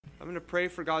I'm going to pray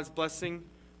for God's blessing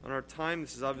on our time.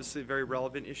 This is obviously a very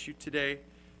relevant issue today,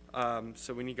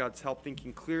 so we need God's help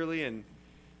thinking clearly, and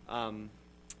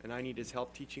I need His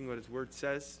help teaching what His Word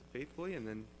says faithfully. And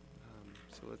then,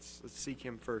 so let's seek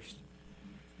Him first.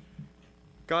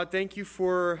 God, thank you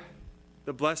for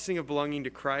the blessing of belonging to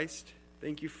Christ.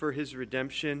 Thank you for His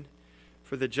redemption,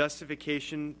 for the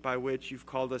justification by which you've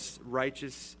called us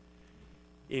righteous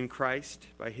in Christ,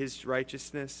 by His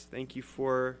righteousness. Thank you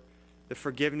for the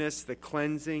forgiveness, the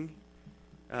cleansing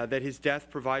that His death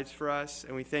provides for us.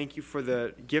 And we thank you for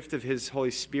the gift of His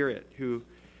Holy Spirit, who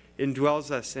indwells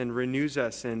us and renews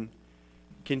us and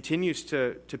continues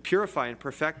to purify and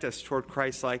perfect us toward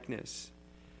Christ-likeness.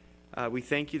 We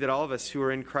thank you that all of us who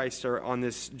are in Christ are on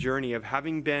this journey of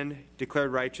having been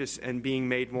declared righteous and being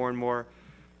made more and more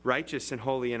righteous and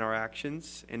holy in our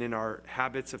actions and in our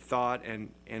habits of thought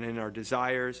and in our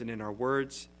desires and in our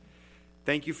words.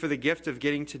 Thank you for the gift of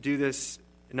getting to do this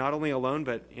not only alone,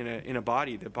 but in a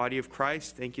body, the body of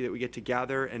Christ. Thank you that we get to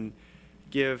gather and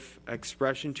give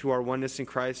expression to our oneness in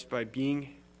Christ by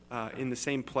being in the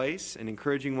same place and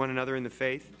encouraging one another in the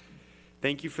faith.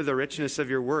 Thank you for the richness of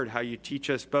your word, how you teach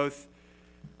us both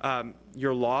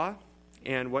your law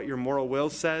and what your moral will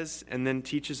says, and then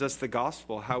teaches us the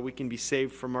gospel, how we can be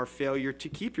saved from our failure to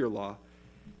keep your law,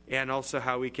 and also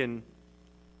how we can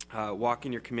walk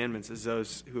in your commandments as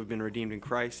those who have been redeemed in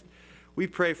Christ. We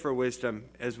pray for wisdom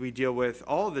as we deal with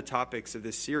all of the topics of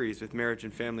this series with marriage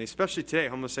and family, especially today,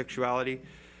 homosexuality,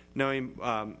 knowing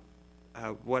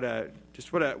what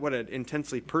an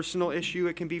intensely personal issue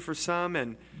it can be for some,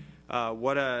 and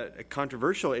what a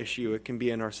controversial issue it can be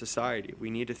in our society. We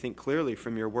need to think clearly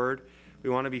from your word. We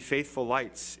want to be faithful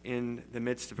lights in the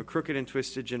midst of a crooked and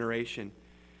twisted generation.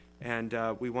 And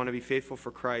we want to be faithful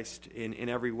for Christ in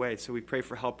every way. So we pray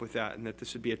for help with that, and that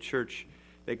this would be a church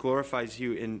that glorifies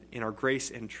you in our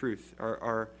grace and truth,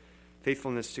 our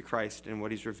faithfulness to Christ and what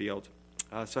He's revealed.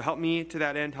 So help me to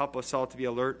that end. Help us all to be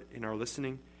alert in our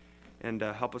listening, and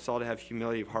help us all to have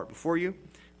humility of heart before you.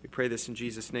 We pray this in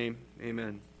Jesus' name.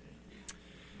 Amen.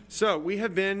 So we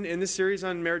have been in this series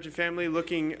on marriage and family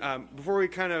looking,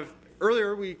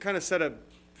 earlier we kind of set a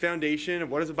foundation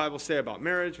of what does the Bible say about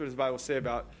marriage, what does the Bible say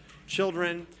about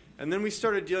children, and then we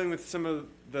started dealing with some of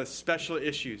the special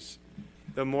issues,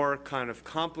 the more kind of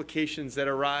complications that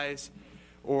arise,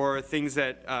 or things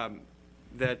that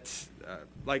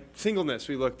like singleness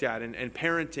we looked at, and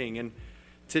parenting. And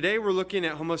today we're looking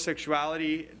at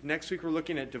homosexuality. Next week we're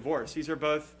looking at divorce. These are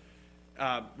both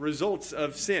results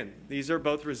of sin. These are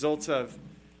both results of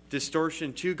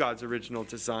distortion to God's original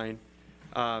design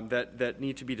that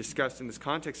need to be discussed in this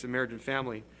context of marriage and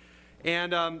family.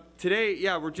 And today,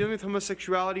 we're dealing with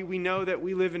homosexuality. We know that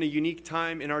we live in a unique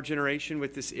time in our generation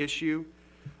with this issue.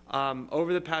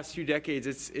 Over the past few decades,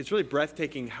 it's really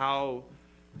breathtaking how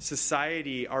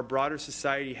society, our broader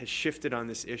society, has shifted on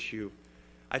this issue.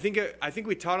 I think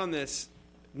we taught on this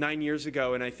 9 years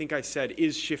ago, and I think I said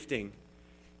is shifting.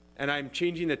 And I'm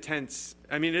changing the tense.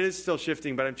 I mean, it is still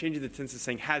shifting, but I'm changing the tense to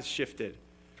saying has shifted.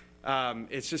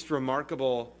 It's just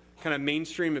remarkable kind of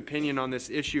mainstream opinion on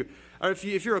this issue. Or if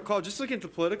you recall, just looking at the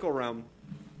political realm,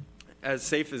 as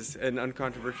safe as and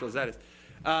uncontroversial as that is,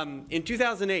 in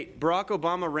 2008, Barack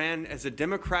Obama ran as a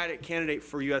Democratic candidate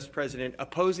for U.S. president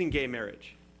opposing gay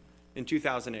marriage in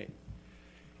 2008.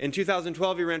 In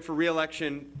 2012, he ran for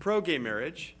re-election pro-gay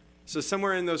marriage. So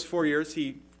somewhere in those 4 years,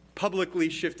 he publicly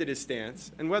shifted his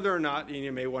stance. And whether or not,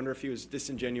 you may wonder if he was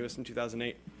disingenuous in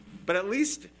 2008, but at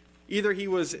least either he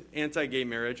was anti-gay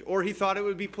marriage or he thought it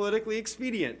would be politically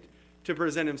expedient to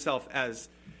present himself as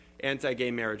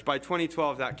anti-gay marriage. By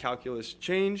 2012, that calculus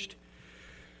changed.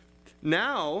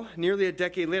 Now, nearly a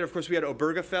decade later, of course, we had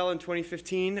Obergefell in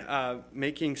 2015,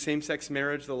 making same-sex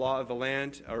marriage the law of the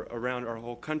land around our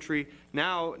whole country.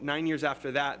 Now, 9 years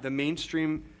after that, the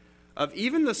mainstream of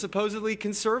even the supposedly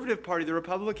conservative party, the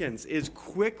Republicans, is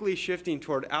quickly shifting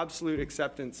toward absolute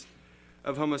acceptance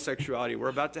of homosexuality. We're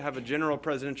about to have a general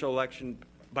presidential election,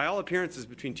 by all appearances,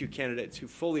 between two candidates who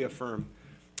fully affirm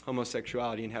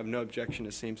homosexuality and have no objection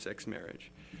to same-sex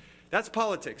marriage. That's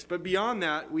politics. But beyond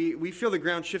that, we feel the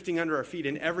ground shifting under our feet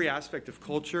in every aspect of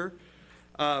culture.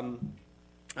 I'd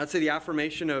say the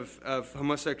affirmation of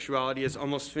homosexuality has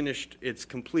almost finished its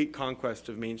complete conquest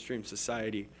of mainstream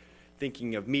society,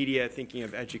 thinking of media, thinking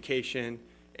of education,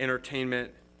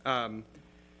 entertainment.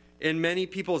 In many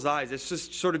people's eyes, it's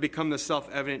just sort of become the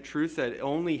self-evident truth that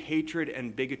only hatred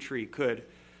and bigotry could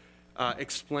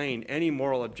explain any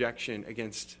moral objection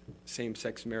against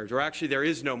same-sex marriage. Or actually, there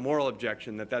is no moral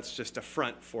objection, that's just a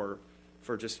front for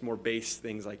just more base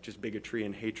things like just bigotry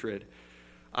and hatred.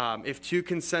 If two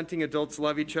consenting adults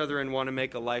love each other and want to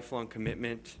make a lifelong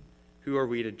commitment, Who are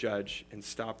we to judge and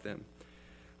stop them?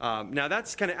 Now,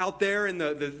 that's kind of out there in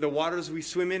the waters we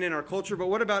swim in our culture, but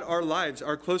what about our lives,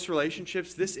 our close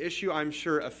relationships? This issue, I'm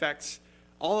sure, affects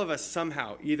all of us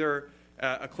somehow, either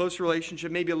a close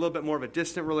relationship, maybe a little bit more of a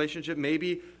distant relationship,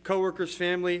 maybe coworkers,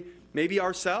 family, maybe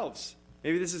ourselves.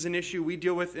 Maybe this is an issue we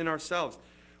deal with in ourselves,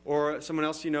 or someone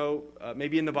else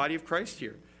maybe in the body of Christ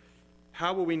here.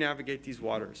 How will we navigate these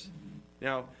waters?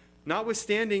 Now,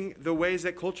 notwithstanding the ways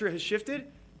that culture has shifted,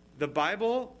 the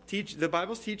Bible's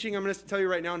teaching, I'm going to tell you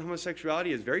right now, on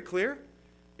homosexuality is very clear.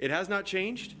 It has not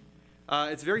changed.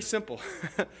 It's very simple.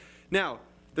 Now,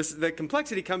 the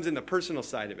complexity comes in the personal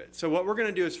side of it. So what we're going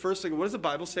to do is first look at what does the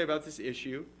Bible say about this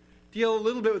issue, deal a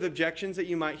little bit with objections that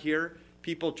you might hear,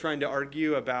 people trying to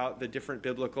argue about the different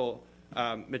biblical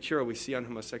material we see on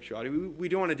homosexuality. We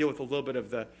do want to deal with a little bit of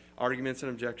the arguments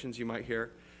and objections you might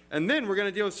hear. And then we're going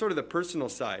to deal with sort of the personal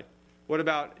side. What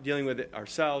about dealing with it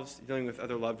ourselves, dealing with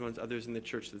other loved ones, others in the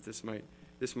church that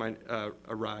this might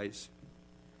arise?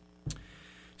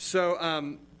 So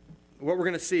what we're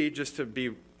going to see, just to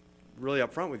be really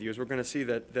upfront with you, is we're going to see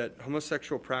that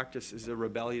homosexual practice is a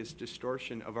rebellious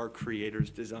distortion of our Creator's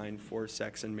design for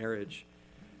sex and marriage.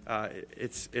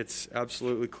 It's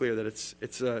absolutely clear that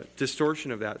it's a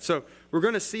distortion of that. So we're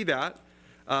going to see that.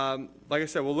 Like I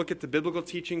said, we'll look at the biblical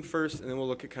teaching first, and then we'll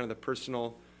look at kind of the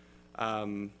personal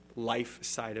life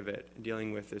side of it,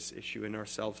 dealing with this issue in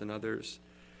ourselves and others.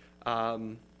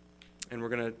 And we're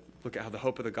going to look at how the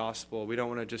hope of the gospel, we don't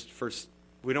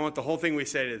want the whole thing we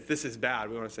say is this is bad.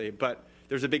 We want to say, but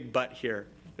there's a big but here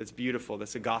that's beautiful.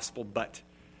 That's a gospel but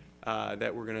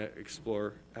that we're going to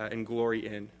explore and glory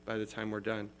in by the time we're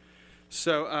done.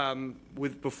 So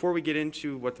before we get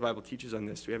into what the Bible teaches on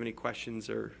this, do we have any questions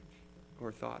or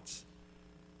thoughts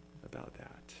about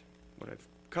that? What I've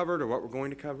covered or what we're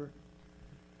going to cover?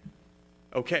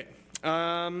 Okay.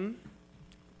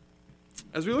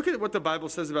 As we look at what the Bible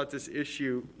says about this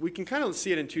issue, we can kind of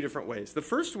see it in two different ways. The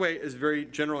first way is very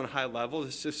general and high level.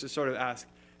 It's just to sort of ask,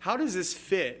 how does this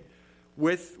fit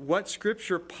with what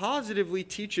Scripture positively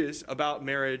teaches about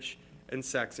marriage and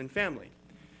sex and family?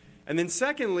 And then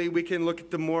secondly, we can look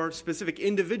at the more specific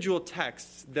individual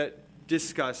texts that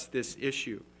discuss this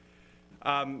issue.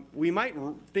 We might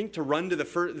think to run to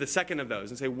the second of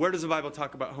those and say, where does the Bible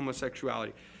talk about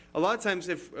homosexuality? A lot of times,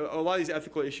 if a lot of these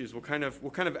ethical issues, we'll kind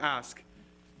of ask,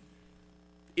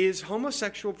 is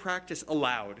homosexual practice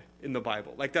allowed in the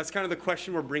Bible? Like, that's kind of the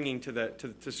question we're bringing to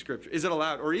Scripture. Is it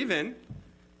allowed? Or even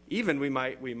we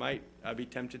might be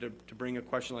tempted to bring a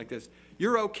question like this.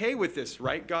 You're okay with this,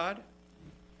 right, God?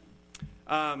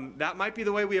 That might be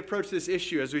the way we approach this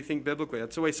issue as we think biblically.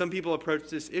 That's the way some people approach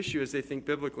this issue as they think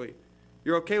biblically.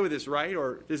 You're okay with this, right?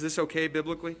 Or is this okay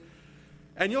biblically?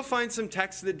 And you'll find some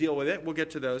texts that deal with it. We'll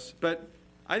get to those. But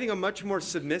I think a much more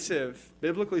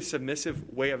biblically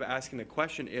submissive way of asking the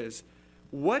question is,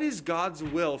 what is God's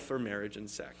will for marriage and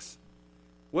sex?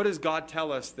 What does God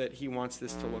tell us that he wants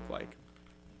this to look like?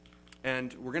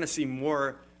 And we're going to see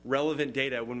more relevant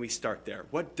data when we start there.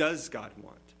 What does God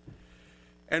want?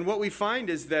 And what we find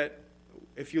is that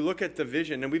if you look at the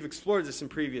vision, and we've explored this in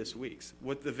previous weeks,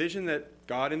 what the vision that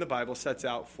God in the Bible sets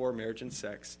out for marriage and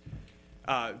sex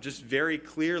just very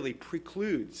clearly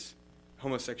precludes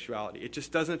homosexuality. It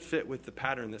just doesn't fit with the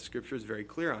pattern that Scripture is very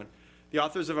clear on. The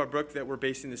authors of our book that we're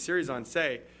basing the series on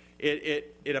say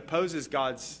it opposes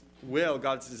God's will,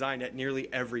 God's design at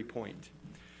nearly every point.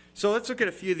 So let's look at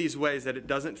a few of these ways that it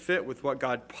doesn't fit with what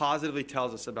God positively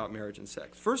tells us about marriage and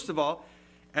sex. First of all,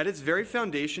 at its very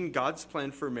foundation, God's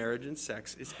plan for marriage and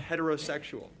sex is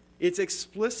heterosexual. It's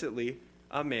explicitly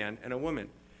a man and a woman.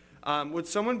 Would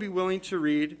someone be willing to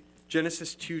read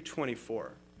Genesis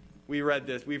 2:24? We've read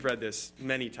this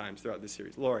many times throughout this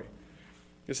series. Lori,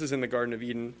 this is in the Garden of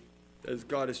Eden, as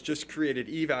God has just created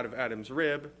Eve out of Adam's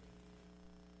rib.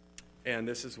 And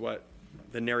this is what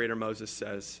the narrator Moses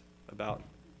says about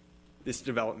this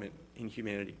development in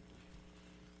humanity.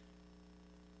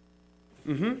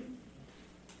 Therefore,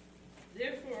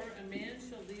 a man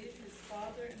shall leave his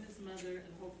father and his mother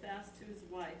and hold fast to his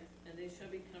wife, and they shall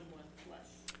become one flesh.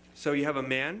 So you have a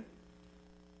man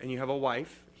and you have a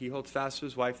wife. He holds fast to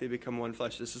his wife. They become one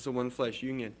flesh. This is a one flesh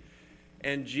union.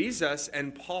 And Jesus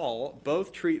and Paul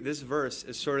both treat this verse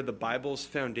as sort of the Bible's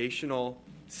foundational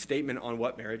statement on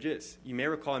what marriage is. You may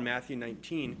recall in Matthew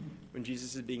 19, when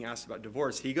Jesus is being asked about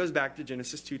divorce, he goes back to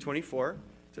Genesis 2:24.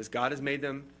 Says God has made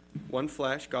them one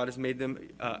flesh. God has made them,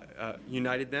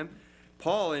 united them.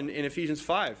 Paul in Ephesians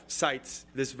 5 cites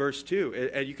this verse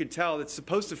too. And you can tell it's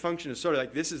supposed to function as sort of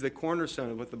like this is the cornerstone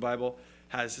of what the Bible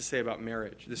has to say about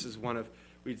marriage. This is one of,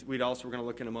 we're going to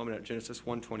look in a moment at Genesis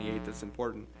 1:28 that's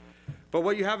important. But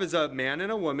what you have is a man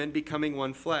and a woman becoming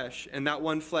one flesh, and that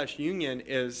one flesh union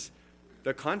is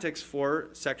the context for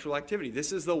sexual activity.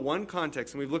 This is the one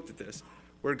context, and we've looked at this,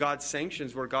 where God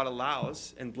sanctions, where God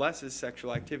allows and blesses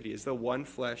sexual activity, is the one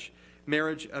flesh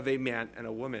marriage of a man and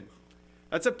a woman.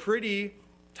 That's a pretty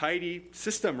tidy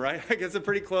system, right? Like it's a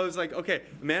pretty close, like, okay,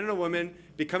 a man and a woman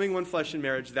becoming one flesh in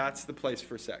marriage, that's the place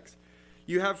for sex.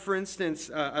 You have, for instance,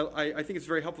 I think it's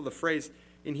very helpful, the phrase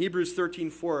in Hebrews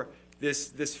 13:4,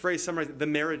 this phrase summarizes the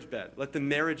marriage bed. Let the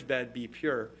marriage bed be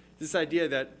pure. This idea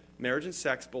that marriage and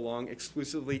sex belong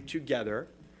exclusively together,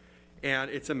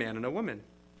 and it's a man and a woman.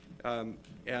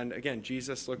 And again,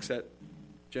 Jesus looks at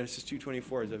Genesis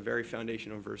 2:24 as a very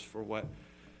foundational verse for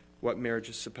what marriage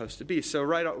is supposed to be. So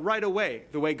right away,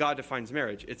 the way God defines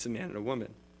marriage, it's a man and a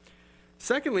woman.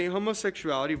 Secondly,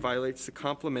 homosexuality violates the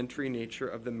complementary nature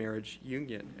of the marriage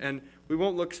union. And we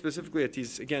won't look specifically at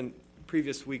these, again,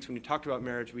 previous weeks when we talked about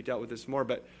marriage, we dealt with this more.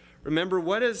 But remember,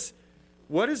 what is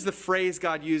the phrase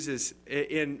God uses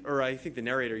or I think the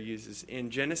narrator uses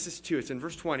in Genesis 2? It's in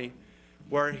verse 20,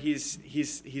 where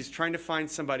he's trying to find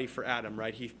somebody for Adam,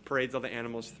 right? He parades all the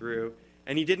animals through,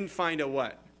 and he didn't find a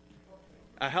what?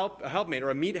 A helpmate,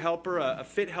 or a meet helper, a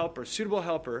fit helper, suitable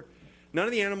helper. None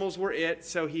of the animals were it,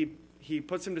 so he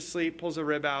puts him to sleep, pulls a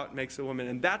rib out, makes a woman,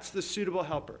 and that's the suitable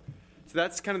helper. So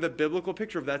that's kind of the biblical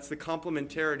picture of that's the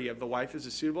complementarity of the wife as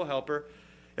a suitable helper.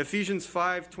 Ephesians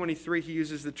 5:23, he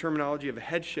uses the terminology of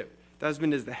headship. The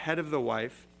husband is the head of the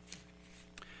wife.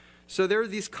 So there are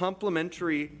these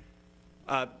complementary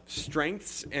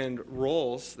strengths and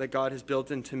roles that God has built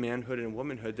into manhood and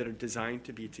womanhood that are designed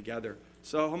to be together.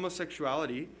 So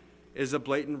homosexuality is a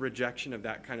blatant rejection of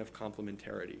that kind of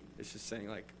complementarity. It's just saying,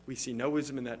 like, we see no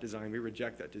wisdom in that design. We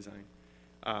reject that design.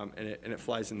 And it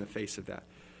flies in the face of that.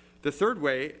 The third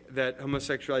way that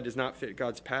homosexuality does not fit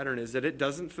God's pattern is that it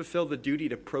doesn't fulfill the duty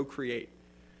to procreate.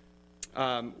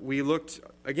 We looked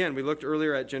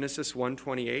earlier at Genesis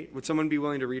 1:28. Would someone be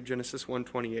willing to read Genesis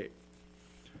 1:28?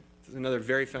 This is another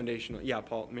very foundational,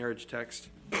 Paul, marriage text,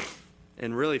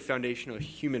 and really foundational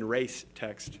human race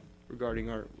text regarding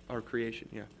our creation,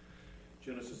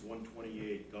 Genesis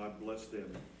 1:28, God blessed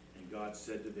them, and God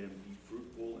said to them, be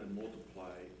fruitful and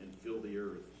multiply, and fill the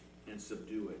earth, and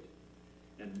subdue it,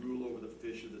 and rule over the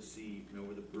fish of the sea, and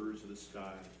over the birds of the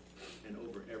sky, and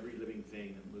over every living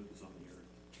thing that moves on the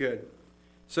earth. Good.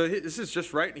 So this is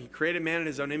just right. He created man in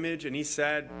his own image, and he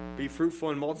said, be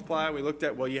fruitful and multiply. We looked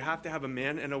at, you have to have a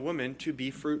man and a woman to be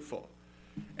fruitful.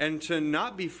 And to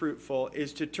not be fruitful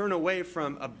is to turn away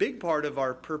from a big part of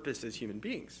our purpose as human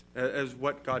beings, as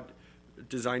what God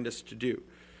designed us to do.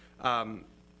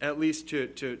 At least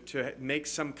to make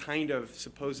some kind of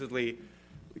supposedly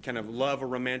kind of love or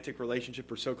romantic relationship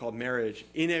or so-called marriage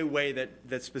in a way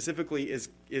that specifically is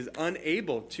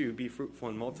unable to be fruitful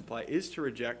and multiply is to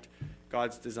reject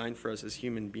God's design for us as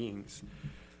human beings.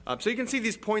 So you can see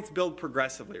these points build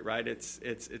progressively, right?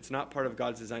 It's not part of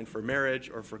God's design for marriage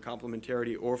or for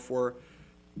complementarity or for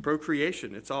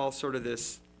procreation. It's all sort of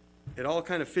this, it all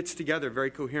kind of fits together very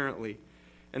coherently.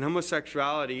 And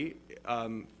homosexuality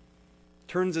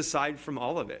turns aside from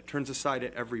all of it, turns aside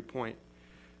at every point.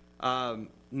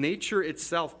 Nature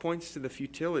itself points to the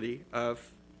futility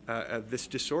of this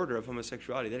disorder of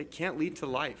homosexuality, that it can't lead to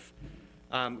life.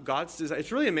 God's design,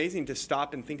 it's really amazing to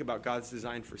stop and think about God's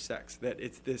design for sex, that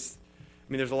it's this,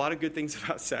 there's a lot of good things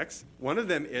about sex. One of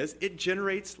them is it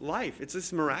generates life. It's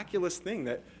this miraculous thing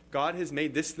that God has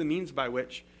made this the means by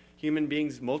which human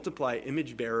beings multiply,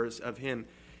 image bearers of him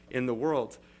in the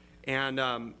world. And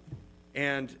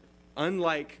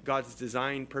unlike God's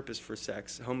design purpose for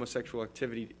sex, homosexual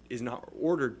activity is not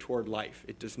ordered toward life.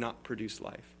 It does not produce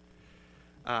life.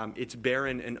 It's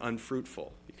barren and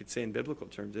unfruitful. You could say in biblical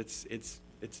terms, it's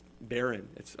barren.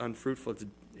 It's unfruitful.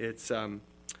 It's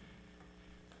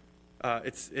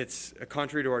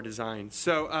contrary to our design.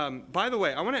 So, by the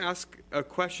way, I want to ask a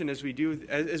question as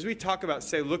we talk about,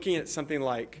 say, looking at something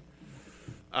like,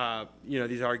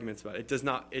 these arguments about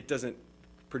it doesn't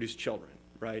produce children,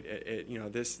 right?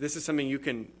 This is something you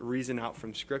can reason out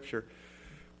from Scripture.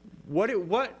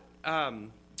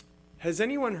 Has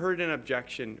anyone heard an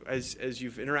objection as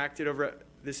you've interacted over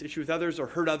this issue with others or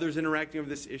heard others interacting over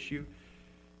this issue,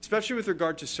 especially with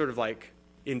regard to sort of like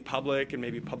in public and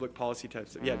maybe public policy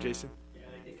types of, Jason? Yeah,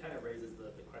 it kind of raises the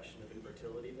question of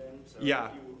infertility then. So if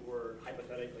you were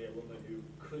hypothetically a woman who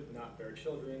could not bear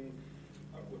children,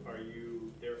 are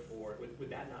you therefore, would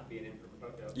that not be an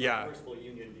irreversible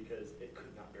union because it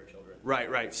could not bear children?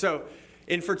 Right. So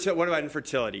what about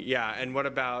infertility? Yeah, and what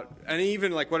about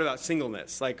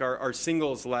singleness? Like, are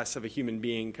singles less of a human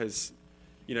being because,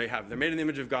 they're made in the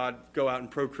image of God, go out and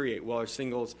procreate. Well, are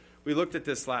singles, we looked at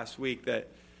this last week, that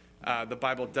The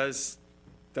Bible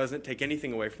doesn't take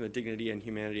anything away from the dignity and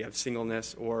humanity of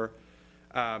singleness,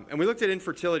 and we looked at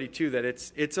infertility too, that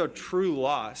it's a true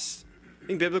loss. I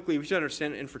think biblically we should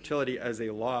understand infertility as a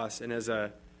loss and as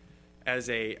a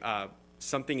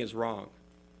something is wrong,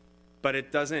 but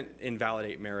it doesn't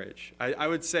invalidate marriage. I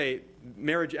would say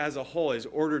marriage as a whole is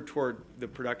ordered toward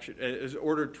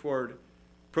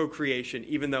procreation,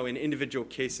 even though in individual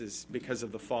cases, because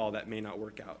of the fall, that may not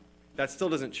work out. That still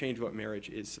doesn't change what marriage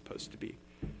is supposed to be.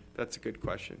 That's a good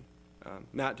question.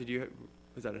 Matt,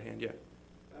 was that a hand? Yeah.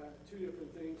 Two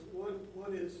different things.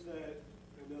 One is that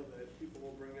I know that people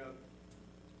will bring up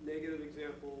negative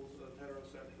examples of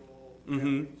heterosexual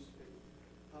families. And,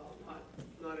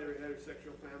 not every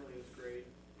heterosexual family is great.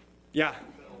 Yeah.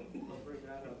 So I'll bring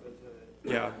that up as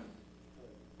a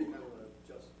kind of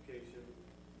a justification.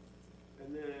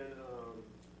 And then,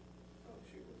 what's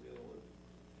the other one?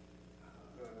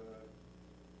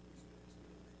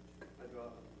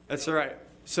 That's all right.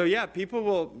 So yeah, people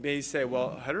will maybe say,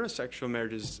 well, heterosexual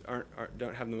marriages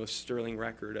don't have the most sterling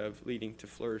record of leading to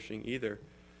flourishing either.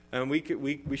 And we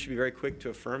should be very quick to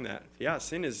affirm that. Yeah,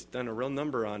 sin has done a real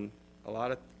number on a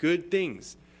lot of good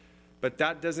things, but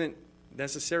that doesn't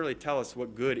necessarily tell us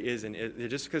what good is. And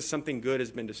just because something good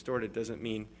has been distorted doesn't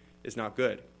mean it's not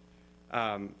good.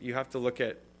 You have to look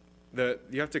at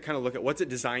kind of look at what's it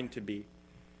designed to be.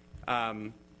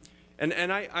 And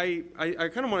I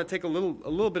kind of want to take a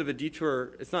little bit of a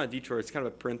detour. It's not a detour. It's kind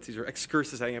of a parenthesis or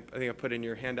excursus. I think I put in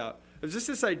your handout. It's just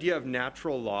this idea of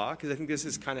natural law, because I think this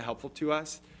is kind of helpful to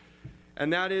us,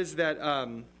 and that is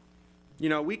that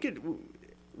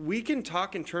we can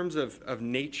talk in terms of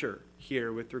nature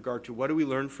here with regard to what do we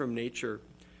learn from nature.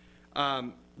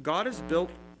 God has built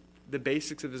the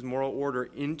basics of His moral order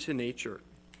into nature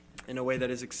in a way that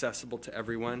is accessible to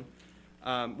everyone.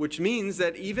 Which means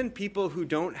that even people who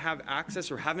don't have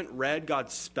access or haven't read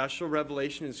God's special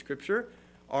revelation in Scripture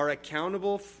are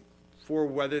accountable for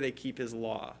whether they keep His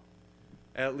law.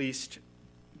 At least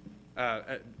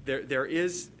there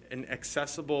is an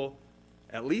accessible,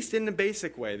 at least in a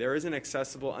basic way, there is an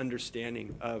accessible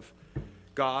understanding of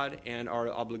God and our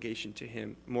obligation to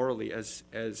Him morally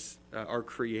as our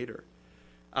Creator.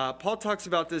 Paul talks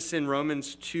about this in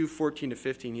Romans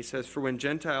 2:14-15. He says, "For when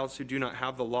Gentiles who do not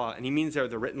have the law," and he means there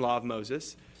the written law of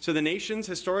Moses. So the nations,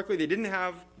 historically, they didn't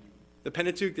have the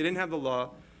Pentateuch, they didn't have the law.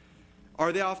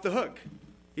 Are they off the hook?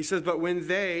 He says, "But when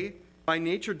they, by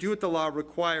nature, do what the law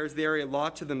requires, they are a law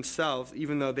to themselves,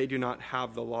 even though they do not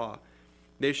have the law.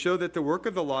 They show that the work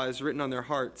of the law is written on their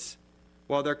hearts,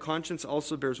 while their conscience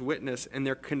also bears witness, and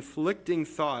their conflicting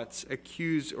thoughts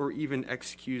accuse or even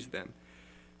excuse them."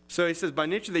 So he says, by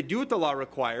nature, they do what the law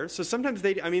requires. So sometimes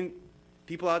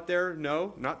people out there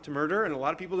know not to murder, and a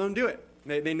lot of people don't do it.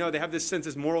 They know, they have this sense,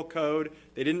 this moral code.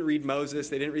 They didn't read Moses.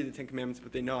 They didn't read the Ten Commandments,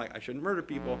 but they know, I shouldn't murder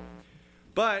people.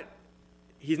 But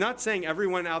he's not saying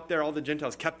everyone out there, all the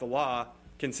Gentiles, kept the law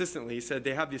consistently. He said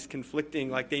they have these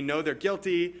conflicting, they know they're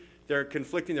guilty. They're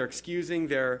conflicting, they're excusing,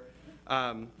 they're,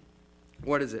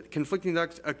 conflicting,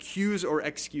 accuse or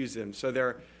excuse them.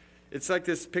 So it's like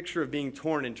this picture of being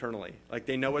torn internally. Like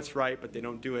they know what's right, but they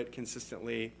don't do it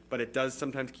consistently. But it does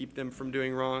sometimes keep them from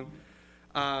doing wrong.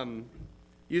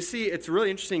 You see, it's really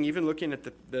interesting, even looking at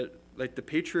the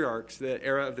patriarchs, the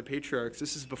era of the patriarchs.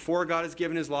 This is before God has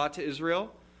given His law to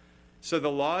Israel. So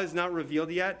the law is not revealed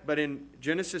yet. But in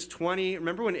Genesis 20,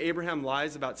 remember when Abraham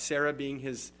lies about Sarah being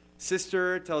his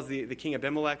sister, tells the king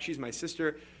Abimelech, she's my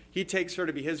sister. He takes her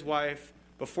to be his wife.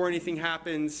 Before anything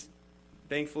happens,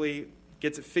 thankfully,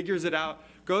 figures it out,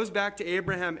 goes back to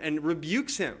Abraham and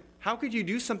rebukes him. How could you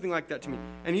do something like that to me?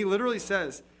 And he literally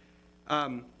says,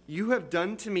 you have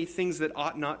done to me things that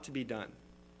ought not to be done.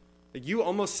 Like you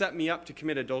almost set me up to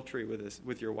commit adultery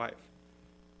with your wife.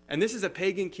 And this is a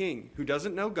pagan king who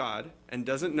doesn't know God and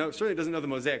certainly doesn't know the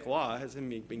Mosaic law,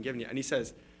 hasn't been given yet. And he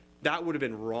says, that would have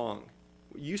been wrong.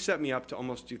 You set me up to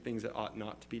almost do things that ought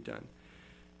not to be done.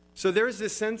 So there's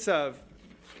this sense of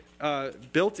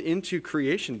built into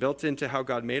creation, built into how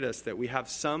God made us, that we have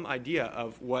some idea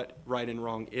of what right and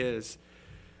wrong is.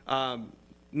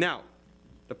 Now,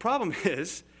 the problem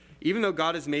is, even though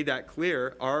God has made that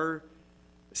clear, our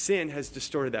sin has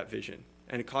distorted that vision.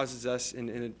 And it causes us,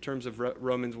 in terms of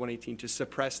Romans 1:18, to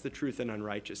suppress the truth in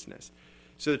unrighteousness.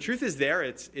 So the truth is there.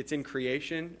 It's in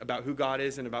creation about who God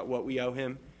is and about what we owe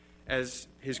Him as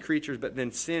His creatures. But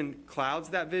then sin clouds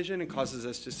that vision and causes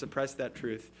us to suppress that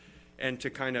truth and to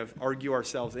kind of argue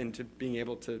ourselves into being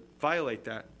able to violate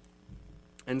that.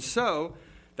 And so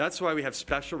that's why we have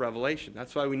special revelation.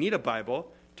 That's why we need a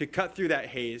Bible to cut through that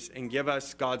haze and give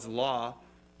us God's law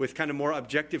with kind of more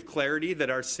objective clarity that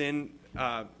our sin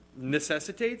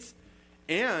necessitates,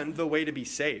 and the way to be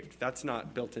saved. That's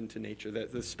not built into nature.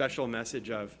 The special message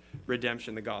of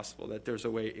redemption, the gospel, that there's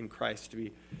a way in Christ to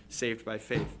be saved by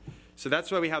faith. So that's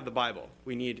why we have the Bible.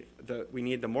 We need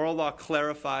the moral law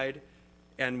clarified,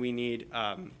 and we need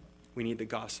the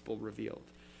gospel revealed.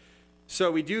 So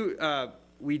we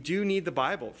do need the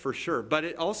Bible for sure, but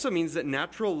it also means that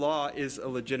natural law is a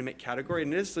legitimate category,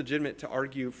 and it is legitimate to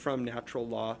argue from natural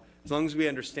law as long as we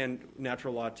understand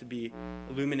natural law to be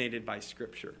illuminated by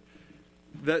Scripture.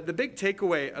 The big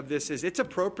takeaway of this is it's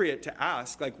appropriate to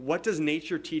ask, like, what does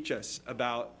nature teach us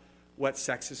about what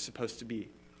sex is supposed to be?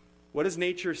 What does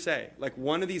nature say? Like,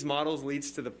 one of these models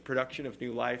leads to the production of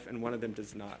new life, and one of them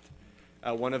does not.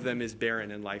 One of them is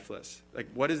barren and lifeless. Like,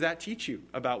 what does that teach you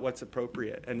about what's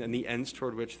appropriate and the ends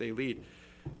toward which they lead?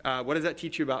 What does that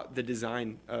teach you about the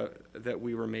design that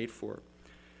we were made for?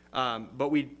 But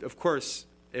we, of course,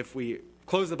 if we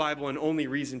close the Bible and only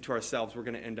reason to ourselves, we're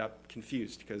going to end up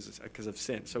confused because of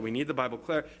sin. So we need the Bible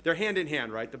clear. They're hand in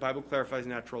hand, right? The Bible clarifies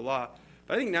natural law.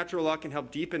 But I think natural law can help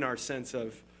deepen our sense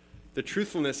of the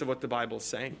truthfulness of what the Bible is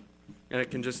saying. And it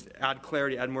can just add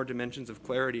clarity, add more dimensions of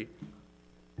clarity.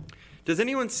 Does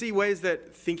anyone see ways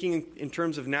that thinking in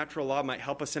terms of natural law might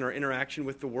help us in our interaction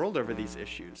with the world over these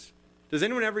issues? Does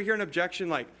anyone ever hear an objection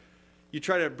like you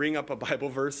try to bring up a Bible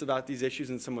verse about these issues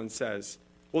and someone says,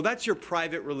 well, that's your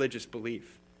private religious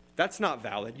belief. That's not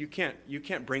valid. You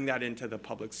can't bring that into the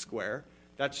public square.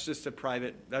 That's just a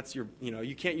private, that's your,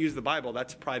 you can't use the Bible.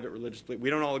 That's private religious belief. We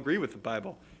don't all agree with the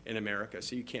Bible in America,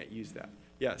 so you can't use that.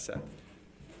 Yeah, Seth. A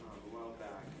while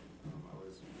back,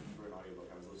 for an audiobook,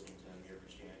 I was listening to Mere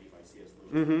Christianity by C.S.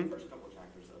 Lewis. Mm-hmm. The first couple of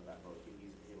chapters of that book,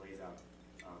 he lays out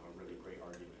a really great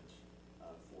argument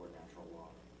for natural law.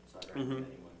 So I recommend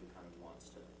anyone who kind of wants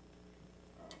to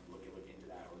look into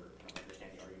that or kind of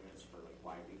understand the arguments for like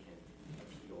why we can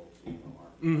appeal to our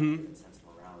sense of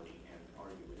morality and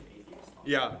argue with an atheist.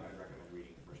 Yeah. I'd recommend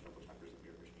reading the first couple chapters of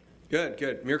Mere Christianity.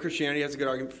 Good. Mere Christianity has a good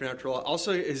argument for natural law.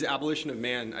 Also, his abolition of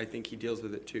man, I think he deals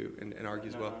with it too and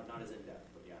argues well. Not as in-depth,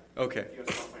 but yeah. Okay. If you have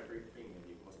Spotify Premium,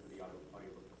 you can listen to the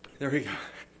audiobook. There we go.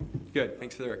 Good.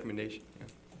 Thanks for the recommendation.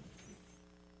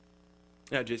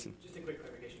 Yeah, Jason. Just a quick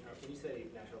clarification. When you say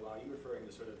natural law, are you referring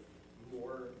to sort of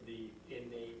more the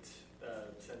innate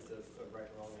sense of right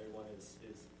and wrong everyone is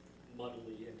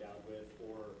muddily endowed with,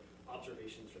 or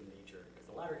observations from nature? Because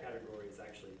the latter category is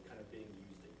actually kind of being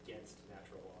used against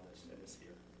natural law in this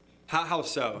sphere. How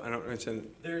so? I don't understand.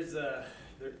 There's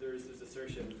this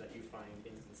assertion that you find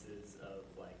instances of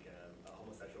like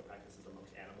homosexual practices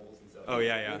amongst animals, and so you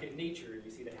look at nature,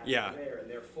 you see that happening there, and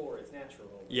therefore it's natural.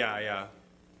 Yeah.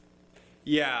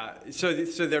 So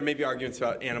there may be arguments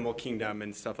about animal kingdom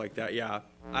and stuff like that. Yeah.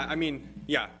 I mean,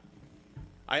 yeah.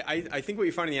 I think what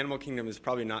you find in the animal kingdom is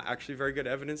probably not actually very good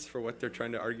evidence for what they're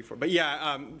trying to argue for. But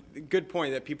yeah, good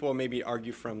point that people maybe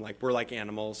argue from like we're like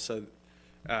animals. So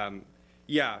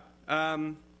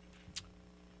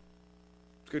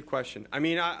good question. I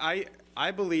mean,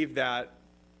 I believe that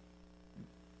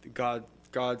Paul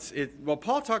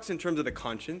talks in terms of the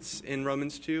conscience in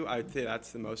Romans 2. I'd say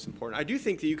that's the most important. I do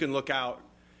think that you can look out,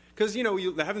 because,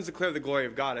 the heavens declare the glory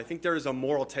of God. I think there is a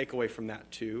moral takeaway from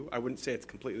that, too. I wouldn't say it's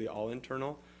completely all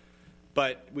internal,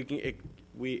 but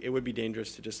it would be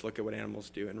dangerous to just look at what animals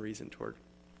do and reason toward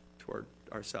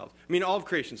ourselves. I mean, all of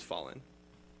creation's fallen.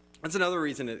 That's another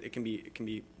reason it can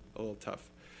be a little tough.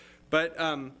 But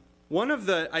one of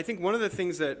the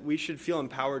things that we should feel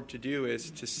empowered to do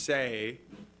is to say,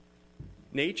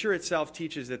 nature itself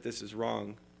teaches that this is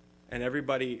wrong, and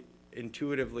everybody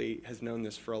intuitively has known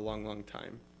this for a long, long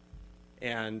time.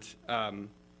 And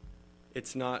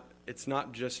it's not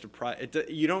just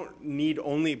you don't need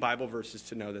only Bible verses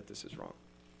to know that this is wrong.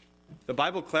 The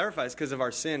Bible clarifies, because of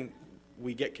our sin,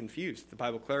 we get confused. The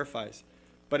Bible clarifies.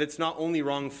 But it's not only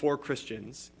wrong for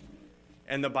Christians,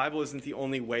 and the Bible isn't the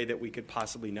only way that we could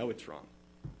possibly know it's wrong.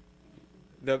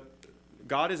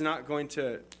 God is not going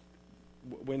to,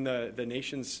 when the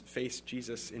nations face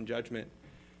Jesus in judgment,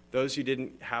 those who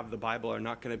didn't have the Bible are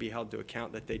not going to be held to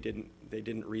account that they didn't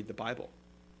read the Bible.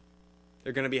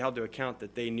 They're going to be held to account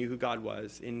that they knew who God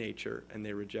was in nature, and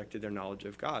they rejected their knowledge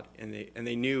of God, and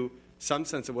they knew some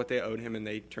sense of what they owed him, and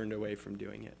they turned away from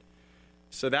doing it.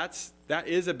 So that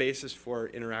is a basis for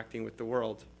interacting with the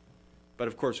world. But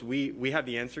of course, we have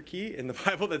the answer key in the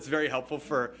Bible that's very helpful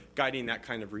for guiding that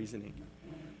kind of reasoning.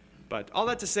 But all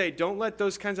that to say, don't let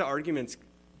those kinds of arguments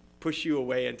push you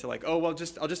away into like, oh, well,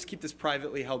 I'll just keep this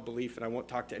privately held belief and I won't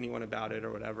talk to anyone about it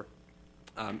or whatever.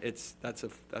 That's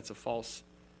a false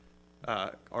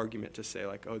argument to say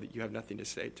like, oh, that you have nothing to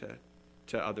say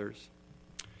to others.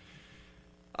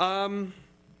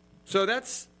 So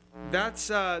that's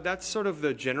that's sort of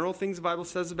the general things the Bible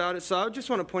says about it. So I just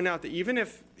want to point out that even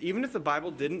if the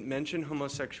Bible didn't mention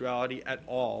homosexuality at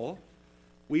all,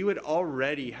 we would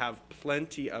already have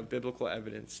plenty of biblical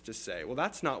evidence to say, well,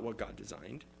 that's not what God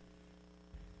designed.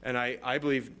 And I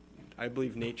believe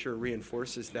nature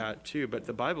reinforces that too. But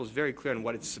the Bible is very clear on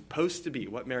what it's supposed to be,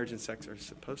 what marriage and sex are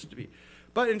supposed to be.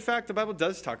 But in fact, the Bible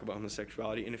does talk about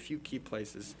homosexuality in a few key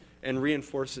places and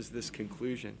reinforces this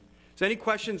conclusion. So any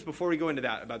questions before we go into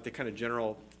that about the kind of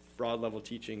general, broad level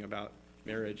teaching about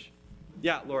marriage?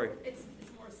 Yeah, Lori. It's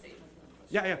more a statement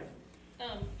than a question.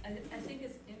 Yeah. I think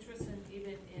it's interesting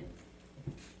even in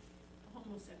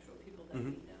homosexual people that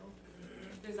we know.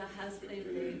 There's a husband,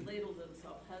 they label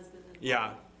themselves husband and wife.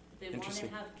 Yeah. They want to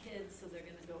have kids, so they're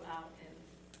going to go out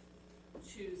and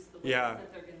choose the ways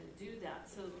that they're going to do that.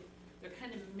 So they're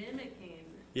kind of mimicking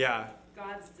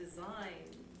God's design,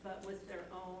 but with their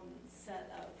own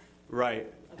set of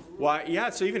right. Of rules. Why? Yeah.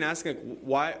 So even asking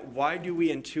why do we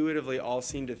intuitively all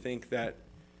seem to think that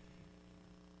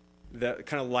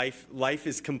kind of life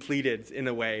is completed in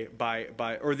a way by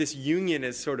or this union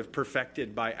is sort of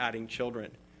perfected by adding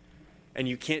children? And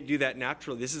you can't do that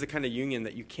naturally. This is the kind of union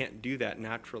that you can't do that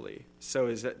naturally. So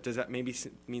does that maybe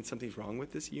mean something's wrong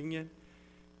with this union?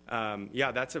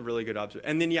 Yeah, that's a really good observation.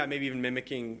 And then, maybe even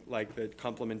mimicking like the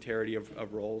complementarity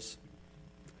of roles.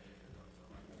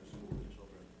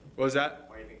 What was that?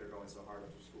 Why do you think they're going so hard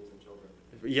after schools and children?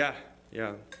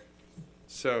 Yeah.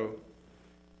 So,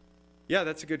 yeah,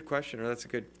 that's a good question, or that's a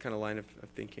good kind of line of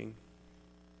thinking.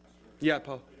 Yeah,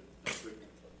 Paul.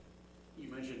 You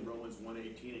mentioned Romans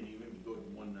 1:18, and you even go to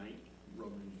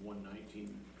Romans 1:19.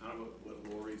 Kind of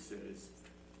what Lori said is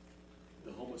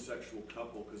the homosexual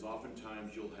couple, because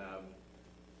oftentimes you'll have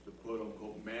the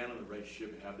quote-unquote man in the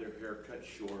relationship have their hair cut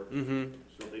short. Mm-hmm.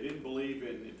 So if they didn't believe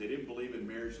in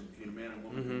marriage between a man and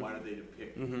woman, then why did they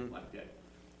depict like that?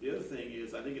 The other thing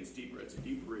is, I think it's deeper. It's a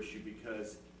deeper issue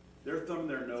because they're thumbing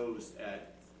their nose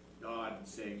at God and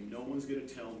saying, "No one's going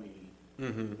to tell me."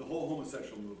 The whole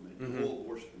homosexual movement, the whole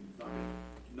worship movement.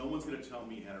 No one's going to tell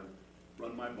me how to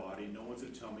run my body. No one's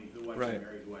going to tell me who I can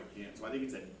marry, who I can't. So I think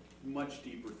it's a much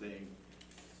deeper thing.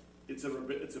 It's a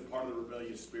part of the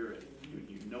rebellious spirit.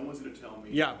 No one's going to tell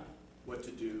me what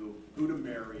to do, who to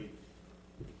marry,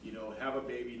 have a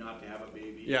baby, not to have a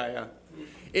baby. Yeah.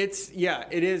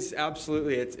 It is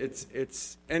absolutely.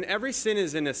 It's and every sin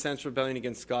is in a sense rebellion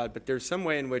against God, but there's some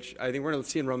way in which I think we're going to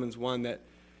see in Romans 1 that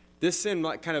this sin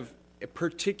kind of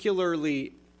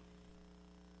particularly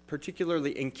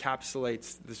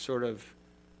encapsulates the sort of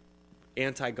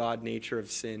anti-God nature of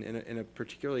sin in a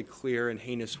particularly clear and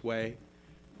heinous way.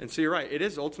 And so you're right. It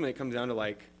is ultimately, it comes down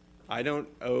to I don't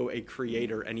owe a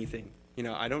creator anything.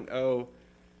 I don't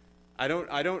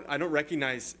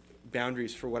recognize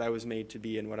boundaries for what I was made to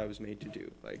be and what I was made to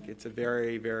do. It's a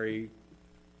very, very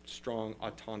strong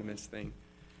autonomous thing.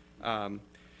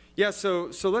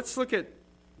 So let's look at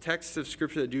texts of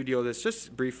Scripture that do deal with this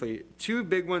just briefly. Two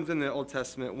big ones in the Old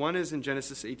Testament. One is in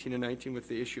Genesis 18 and 19 with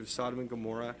the issue of Sodom and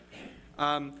Gomorrah.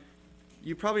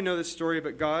 You probably know this story,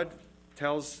 but God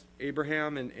tells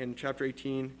Abraham in chapter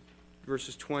 18,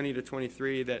 verses 20 to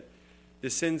 23, that the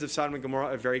sins of Sodom and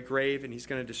Gomorrah are very grave, and he's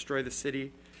going to destroy the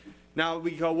city. Now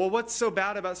we go, well, what's so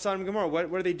bad about Sodom and Gomorrah?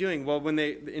 What are they doing? Well,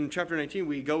 in chapter 19,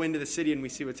 we go into the city and we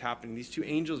see what's happening. These two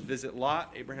angels visit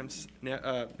Lot, Abraham's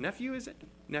nephew, is it?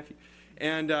 Nephew.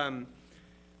 And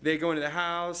they go into the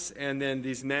house, and then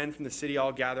these men from the city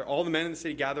all the men in the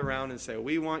city gather around and say,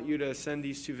 we want you to send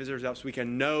these two visitors out so we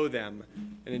can know them.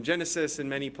 And in Genesis, in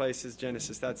many places,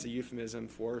 that's a euphemism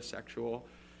for sexual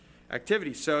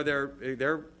activity. So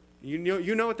you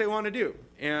know what they want to do.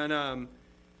 And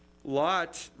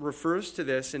Lot refers to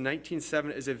this in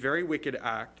 19:7 as a very wicked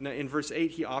act. Now, in verse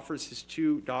 8, he offers his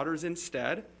two daughters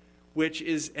instead, which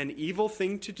is an evil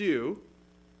thing to do,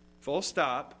 full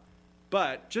stop.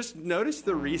 But just notice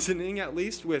the reasoning, at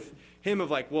least with him,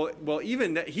 of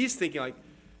even that he's thinking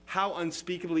how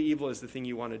unspeakably evil is the thing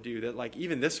you want to do, that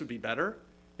even this would be better,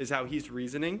 is how he's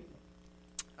reasoning.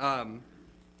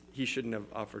 He shouldn't have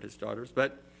offered his daughters,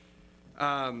 but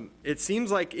it seems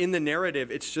like in the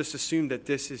narrative, it's just assumed that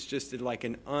this is just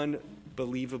an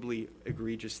unbelievably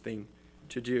egregious thing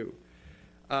to do.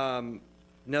 Now,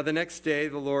 the next day,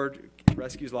 the Lord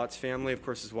rescues Lot's family. Of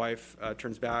course, his wife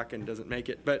turns back and doesn't make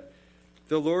it. But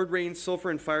the Lord rains sulfur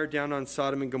and fire down on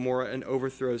Sodom and Gomorrah and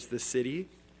overthrows the cities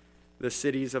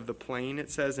of the plain,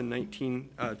 it says in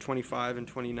 19:25 and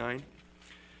 29.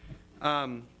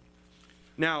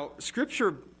 Now,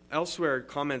 Scripture elsewhere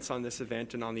comments on this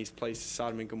event and on these places,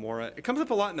 Sodom and Gomorrah. It comes up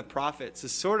a lot in the prophets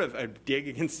as sort of a dig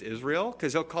against Israel,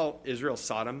 because they'll call Israel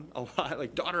Sodom a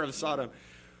lot, daughter of Sodom,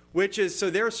 which is, so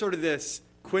they're sort of this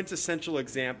quintessential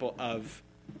example of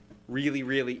really,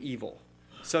 really evil.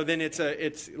 So then it's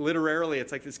literarily,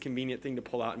 it's like this convenient thing to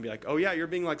pull out and be like, oh yeah, you're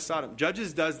being like Sodom.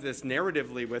 Judges does this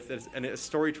narratively with this, and a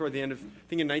story toward the end of, I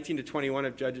think in 19 to 21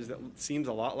 of Judges that seems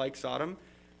a lot like Sodom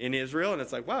in Israel, and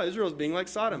it's like, wow, Israel's being like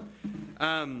Sodom.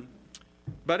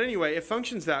 But anyway, it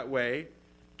functions that way.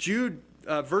 Jude,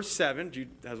 verse 7, Jude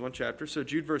has one chapter, so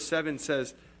Jude verse 7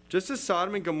 says, just as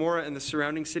Sodom and Gomorrah and the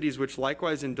surrounding cities, which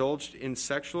likewise indulged in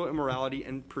sexual immorality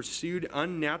and pursued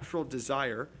unnatural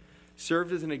desire,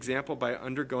 served as an example by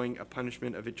undergoing a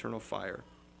punishment of eternal fire.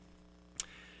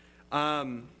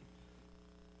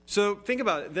 So think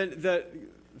about it.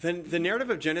 The narrative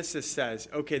of Genesis says,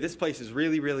 okay, this place is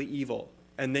really, really evil.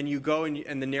 And then you go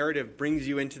and the narrative brings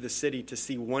you into the city to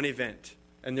see one event.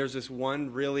 And there's this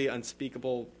one really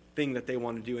unspeakable thing that they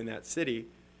want to do in that city.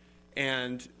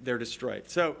 And they're destroyed.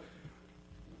 So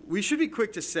we should be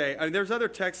quick to say, I mean, there's other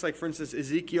texts, like for instance,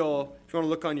 Ezekiel, if you want to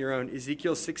look on your own,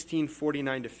 Ezekiel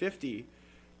 16:49 to 50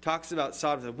 talks about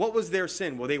Sodom. What was their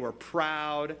sin? Well, they were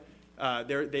proud.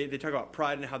 They talk about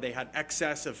pride and how they had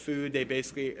excess of food. They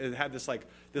basically had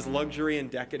this luxury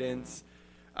and decadence.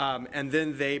 And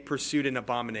then they pursued an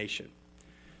abomination.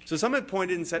 So some have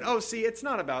pointed and said, oh, see, it's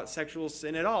not about sexual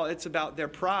sin at all. It's about their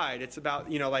pride. It's about,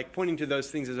 pointing to those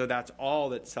things as though that's all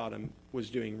that Sodom was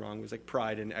doing wrong, was like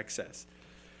pride and excess.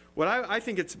 What I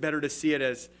think it's better to see it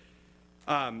as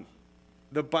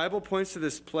the Bible points to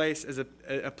this place as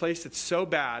a place that's so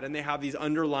bad, and they have these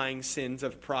underlying sins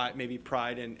of pride, maybe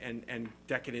pride and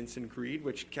decadence and greed,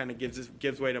 which kind of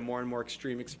gives way to more and more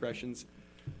extreme expressions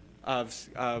of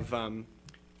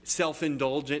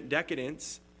self-indulgent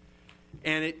decadence.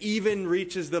 And it even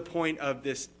reaches the point of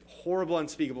this horrible,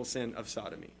 unspeakable sin of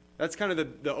sodomy. That's kind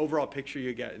of the overall picture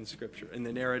you get in Scripture, in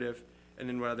the narrative, and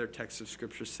in what other texts of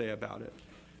Scripture say about it.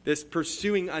 This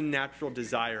pursuing unnatural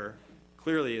desire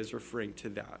clearly is referring to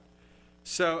that.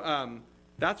 So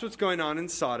that's what's going on in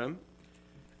Sodom.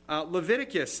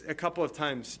 Leviticus, a couple of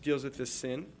times, deals with this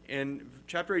sin in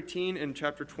chapter 18 and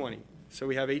chapter 20. So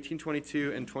we have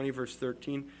 18:22 and 20 verse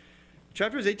 13.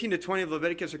 Chapters 18 to 20 of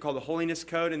Leviticus are called the Holiness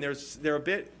Code, and there's a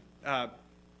bit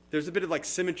of like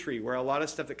symmetry where a lot of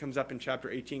stuff that comes up in chapter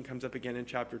 18 comes up again in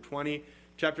chapter 20.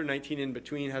 Chapter 19 in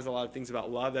between has a lot of things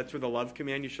about love. That's where the love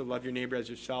command, you should love your neighbor as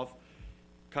yourself,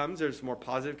 comes. There's more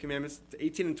positive commandments.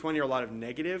 18 and 20 are a lot of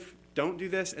negative, don't do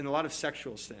this, and a lot of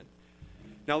sexual sin.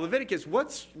 Now Leviticus,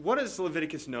 what is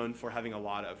Leviticus known for having a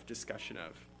lot of discussion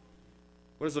of?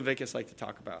 What does Leviticus like to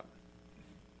talk about?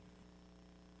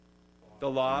 The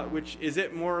law, which, is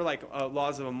it more like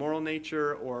laws of a moral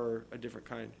nature or a different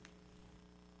kind?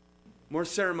 More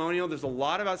ceremonial. There's a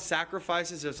lot about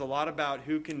sacrifices. There's a lot about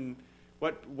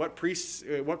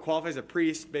what qualifies a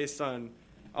priest based on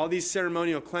all these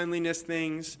ceremonial cleanliness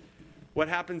things. What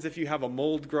happens if you have a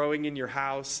mold growing in your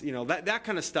house? That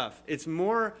kind of stuff. It's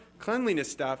more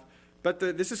cleanliness stuff, but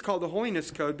this is called the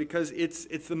Holiness Code because it's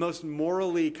the most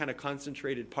morally kind of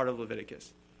concentrated part of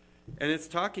Leviticus. And it's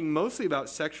talking mostly about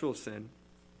sexual sin.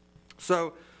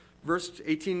 So,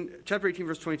 chapter 18,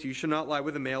 verse 22, you shall not lie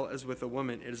with a male as with a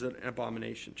woman. It is an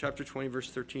abomination. Chapter 20, verse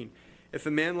 13, if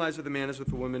a man lies with a man as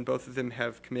with a woman, both of them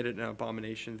have committed an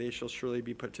abomination. They shall surely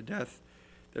be put to death.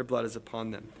 Their blood is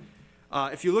upon them.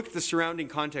 If you look at the surrounding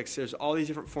context, there's all these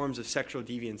different forms of sexual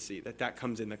deviancy that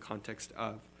comes in the context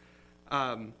of.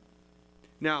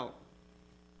 Now,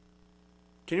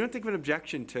 can anyone think of an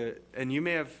objection to, and you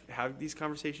may have had these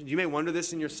conversations, you may wonder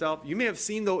this in yourself, you may have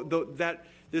seen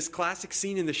this classic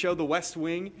scene in the show The West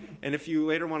Wing, and if you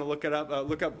later want to look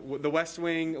up The West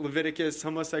Wing, Leviticus,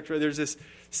 homosexuality, there's this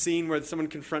scene where someone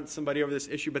confronts somebody over this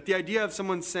issue, but the idea of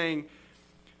someone saying,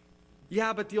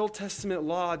 yeah, but the Old Testament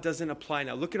law doesn't apply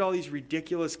now. Look at all these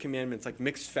ridiculous commandments like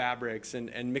mixed fabrics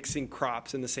and mixing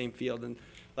crops in the same field, and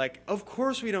of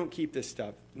course we don't keep this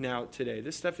stuff now today.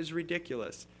 This stuff is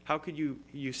ridiculous. How could you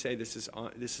say this is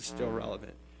still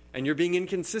relevant? And you're being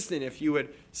inconsistent if you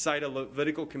would cite a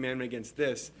Levitical commandment against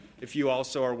this if you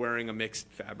also are wearing a mixed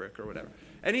fabric or whatever.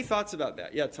 Any thoughts about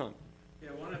that? Yeah, Tom. Yeah,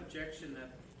 one objection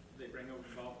that they bring up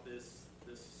about this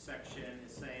section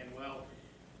is saying, well,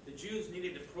 the Jews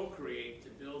needed to procreate to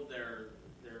build their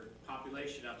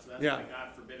population up, so that's why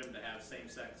God forbid them to have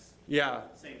same-sex. Yeah.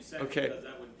 Same-sex, okay. Because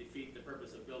that would defeat the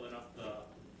purpose of building up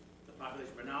the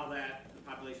population. But now that the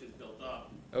population is built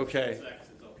up, okay. Same-sex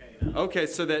is okay now. Okay,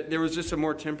 so that there was just a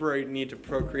more temporary need to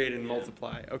procreate and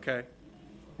multiply. Okay.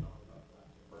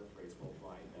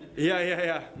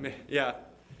 Yeah,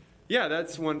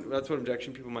 that's one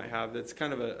objection people might have. That's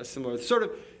kind of a similar sort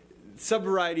of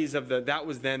sub-varieties of that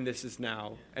was then, this is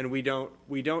now. And we don't,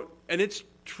 and it's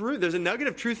true, there's a nugget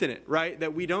of truth in it, right?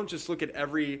 That we don't just look at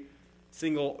every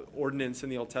single ordinance in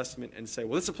the Old Testament and say,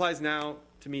 well, this applies now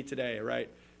to me today, right?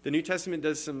 The New Testament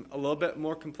does a little bit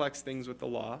more complex things with the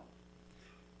law,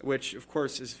 which, of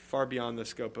course, is far beyond the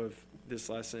scope of this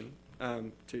lesson,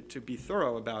 to be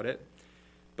thorough about it.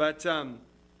 But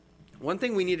one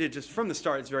thing we need to just, from the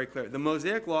start, it's very clear. The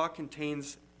Mosaic Law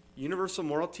contains universal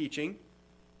moral teaching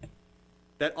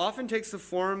that often takes the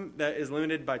form that is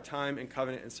limited by time and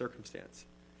covenant and circumstance.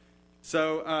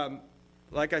 So,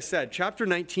 like I said, chapter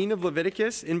 19 of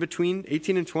Leviticus, in between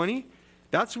 18 and 20,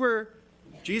 that's where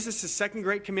Jesus' second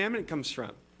great commandment comes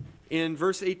from. In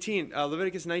verse 18,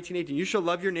 Leviticus 19:18, you shall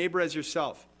love your neighbor as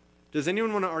yourself. Does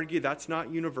anyone want to argue that's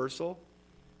not universal?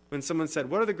 When someone said,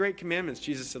 what are the great commandments?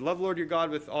 Jesus said, love Lord your God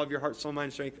with all of your heart, soul,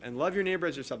 mind, strength, and love your neighbor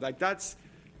as yourself. Like, that's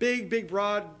big,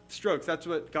 broad strokes. That's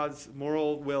what God's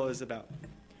moral will is about.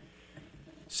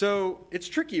 So it's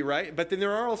tricky, right? But then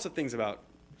there are also things about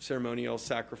ceremonial,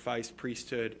 sacrifice,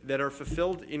 priesthood that are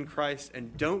fulfilled in Christ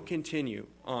and don't continue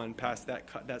on past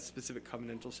that specific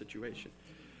covenantal situation.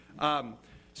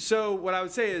 So what I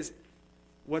would say is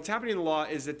what's happening in the law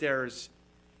is that there's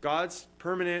God's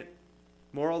permanent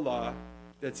moral law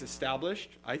that's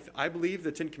established. I believe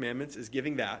the Ten Commandments is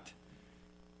giving that.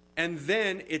 And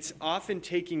then it's often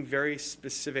taking very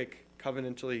specific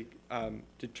covenantally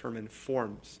determined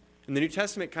forms. And the New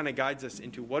Testament kind of guides us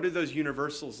into what do those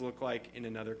universals look like in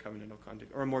another covenantal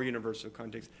context, or a more universal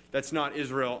context. That's not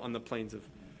Israel on the plains of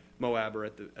Moab or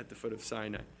at the foot of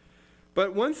Sinai.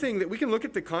 But one thing that we can look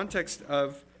at the context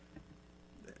of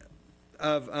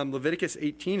Leviticus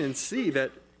 18 and see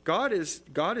that God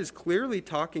is clearly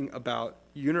talking about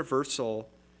universal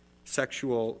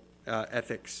sexual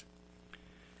ethics.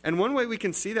 And one way we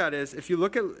can see that is if you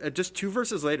look at just 2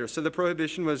 verses later. So the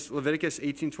prohibition was Leviticus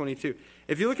 18:22.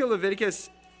 If you look at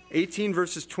Leviticus 18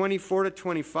 verses 24 to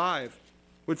 25,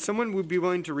 would someone be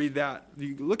willing to read that?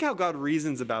 Look how God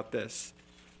reasons about this.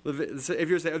 If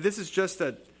you're saying, this is just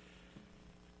a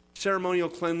ceremonial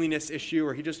cleanliness issue,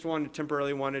 or he just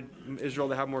temporarily wanted Israel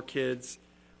to have more kids.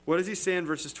 What does he say in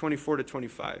verses 24 to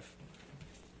 25?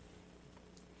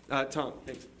 Tom,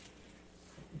 thanks.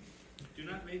 Do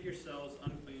not make yourselves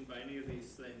unclean by any of these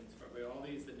things, for by all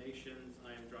these the nations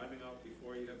I am driving out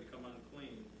before you have become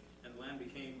unclean, and the land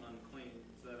became unclean,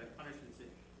 so that I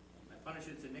punish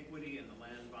its iniquity, and the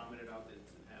land vomited out its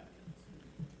inhabitants.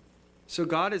 So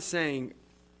God is saying,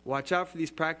 watch out for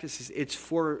these practices. It's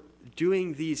for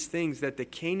doing these things that the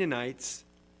Canaanites,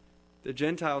 the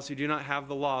Gentiles who do not have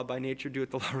the law, by nature do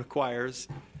what the law requires,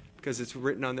 because it's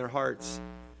written on their hearts.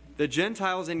 The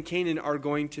Gentiles in Canaan are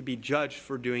going to be judged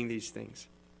for doing these things.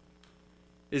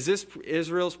 Is this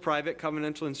Israel's private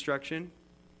covenantal instruction?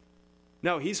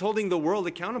 No, he's holding the world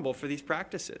accountable for these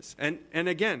practices. And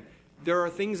again, there are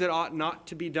things that ought not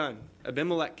to be done.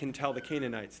 Abimelech can tell the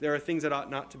Canaanites, there are things that ought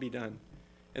not to be done.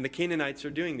 And the Canaanites are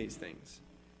doing these things.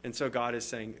 And so God is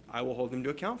saying, I will hold them to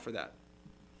account for that.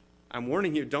 I'm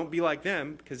warning you, don't be like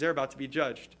them, because they're about to be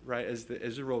judged, right? As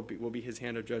Israel will be his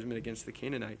hand of judgment against the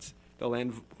Canaanites. The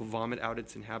land will vomit out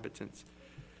its inhabitants.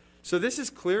 So this is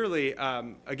clearly,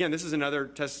 again, this is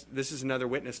another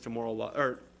witness to moral law,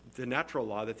 or the natural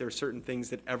law, that there are certain things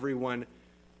that everyone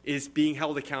is being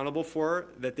held accountable for,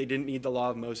 that they didn't need the law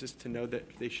of Moses to know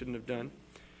that they shouldn't have done,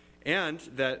 and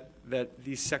that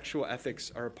these sexual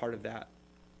ethics are a part of that.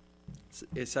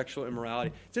 It's sexual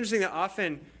immorality. It's interesting that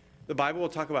often the Bible will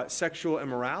talk about sexual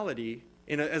immorality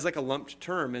as like a lumped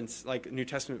term, and like New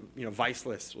Testament, vice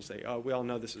lists will say, oh, we all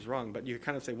know this is wrong, but you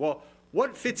kind of say, well,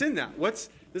 what fits in that?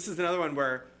 This is another one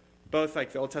where both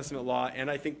like the Old Testament law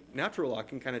and I think natural law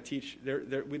can kind of teach.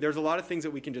 There's a lot of things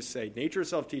that we can just say. Nature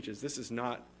itself teaches this is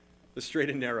not the straight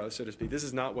and narrow, so to speak. This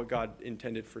is not what God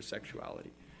intended for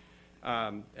sexuality.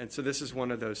 And so this is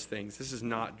one of those things. This is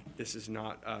not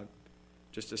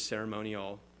just a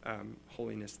ceremonial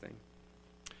holiness thing.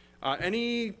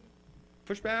 Any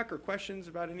pushback or questions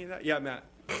about any of that? Yeah, Matt.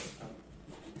 Just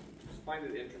find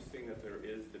it interesting that there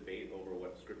is debate over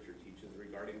what Scripture teaches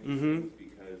regarding these things,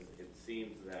 because it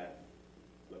seems that,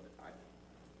 look,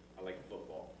 I like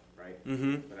football, right?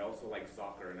 But I also like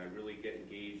soccer, and I really get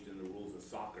engaged in the rules of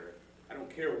soccer. I don't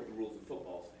care what the rules of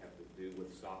football have to do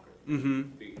with soccer.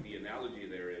 The analogy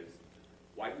there is,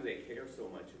 why do they care so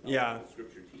much about what the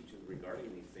Scripture teaches regarding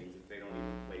these things if they don't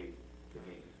even play the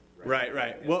game? Right.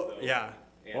 And well, so, yeah.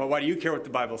 Well, why do you care what the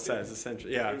Bible says,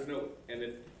 essentially? Yeah. And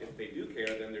if they do care,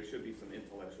 then there should be some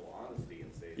intellectual honesty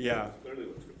and say, that's clearly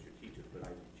what Scripture teaches, but I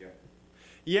reject it.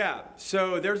 Yeah,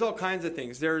 so there's all kinds of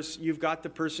things. You've got the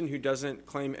person who doesn't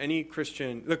claim any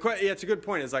Christian. It's a good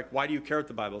point. It's like, why do you care what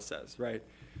the Bible says, right?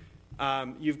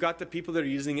 You've got the people that are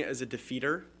using it as a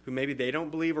defeater, who maybe they don't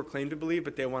believe or claim to believe,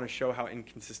 but they want to show how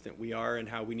inconsistent we are and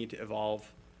how we need to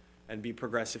evolve and be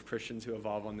progressive Christians who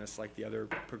evolve on this like the other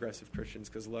progressive Christians.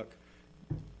 Because look,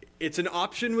 it's an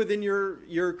option within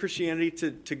your Christianity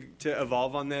to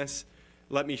evolve on this.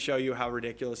 Let me show you how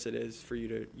ridiculous it is for you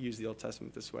to use the Old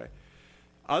Testament this way.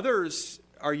 Others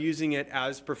are using it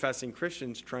as professing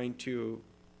Christians trying to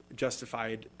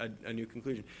justify a new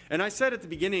conclusion. And I said at the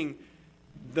beginning,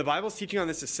 the Bible's teaching on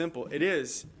this is simple. It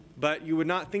is, but you would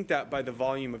not think that by the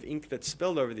volume of ink that's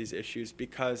spilled over these issues,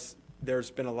 because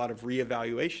there's been a lot of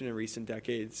reevaluation in recent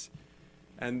decades.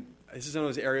 And this is one of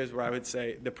those areas where I would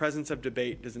say the presence of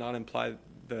debate does not imply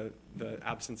the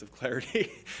absence of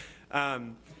clarity.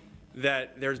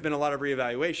 That there's been a lot of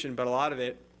reevaluation, but a lot of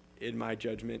it, in my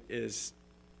judgment, is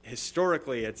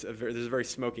historically there's a very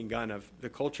smoking gun of the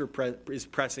culture is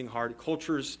pressing hard.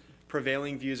 Culture's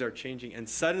prevailing views are changing, and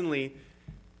suddenly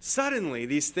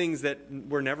these things that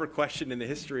were never questioned in the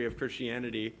history of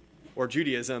Christianity or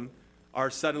Judaism are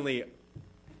suddenly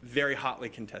very hotly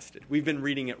contested. We've been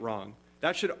reading it wrong.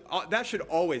 That should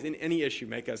always, in any issue,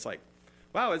 make us like,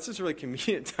 wow, it's just really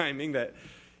convenient timing that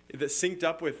synced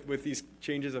up with these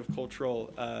changes of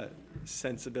cultural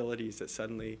sensibilities that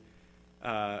suddenly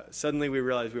we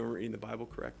realize we weren't reading the Bible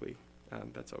correctly.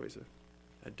 That's always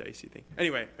a dicey thing.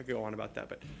 Anyway, I could go on about that,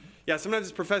 but yeah, sometimes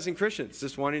it's professing Christians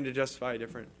just wanting to justify a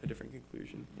different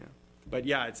conclusion. Yeah, but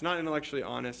yeah, it's not intellectually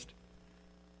honest.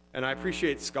 And I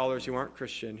appreciate scholars who aren't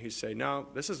Christian who say, no,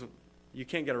 you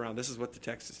can't get around. This is what the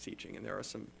text is teaching, and there are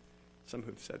some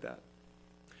who've said that.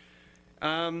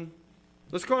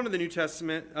 Let's go on to the New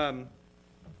Testament.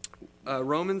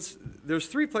 Romans, there's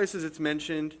 3 places it's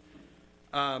mentioned.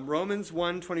 Romans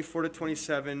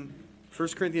 1:24-27, 1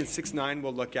 Corinthians 6:9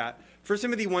 we'll look at. 1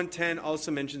 Timothy 1:10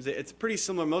 also mentions it. It's pretty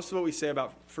similar. Most of what we say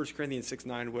about 1 Corinthians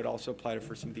 6:9 would also apply to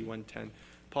 1 Timothy 1:10.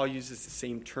 Paul uses the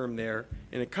same term there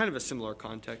in a kind of a similar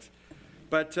context.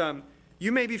 But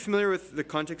you may be familiar with the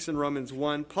context in Romans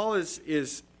 1. Paul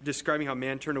is describing how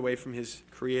man turned away from his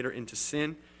creator into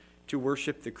sin to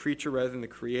worship the creature rather than the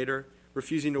creator,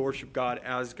 refusing to worship God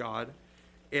as God.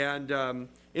 And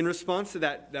in response to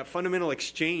that fundamental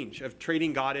exchange of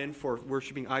trading God in for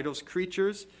worshiping idols,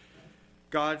 creatures,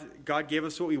 God gave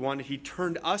us what we wanted. He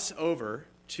turned us over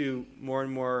to more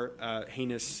and more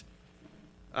heinous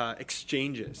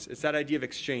exchanges. It's that idea of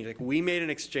exchange. Like, we made an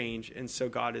exchange, and so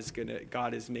God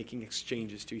is making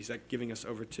exchanges too. He's like giving us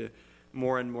over to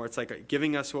more and more. It's like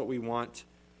giving us what we want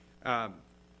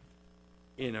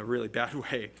in a really bad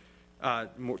way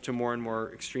to more and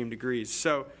more extreme degrees.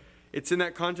 So it's in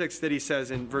that context that he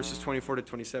says in verses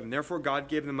 24-27, therefore God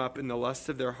gave them up in the lust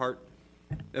of their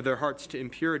hearts to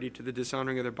impurity, to the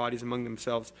dishonoring of their bodies among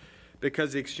themselves,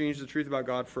 because they exchanged the truth about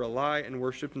God for a lie and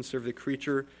worshipped and served the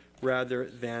creature rather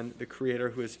than the Creator,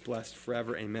 who is blessed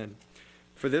forever. Amen.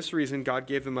 For this reason, God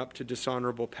gave them up to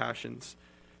dishonorable passions.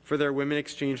 For their women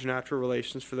exchanged natural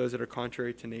relations for those that are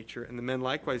contrary to nature, and the men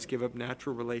likewise gave up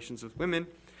natural relations with women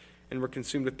and were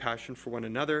consumed with passion for one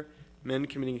another, men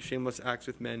committing shameless acts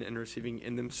with men and receiving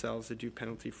in themselves the due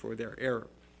penalty for their error.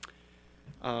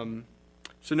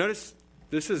 So notice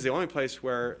this is the only place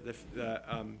where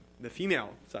the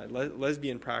female side,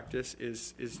 lesbian practice,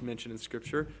 is mentioned in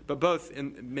Scripture. But both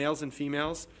in males and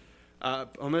females,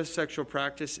 homosexual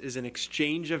practice is an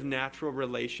exchange of natural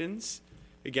relations.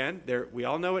 Again, we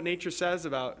all know what nature says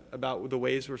about the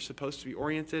ways we're supposed to be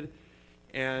oriented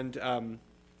and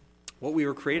what we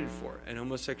were created for. And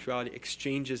homosexuality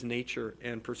exchanges nature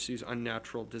and pursues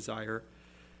unnatural desire.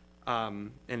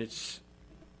 And it's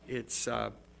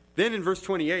then in verse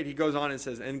 28, he goes on and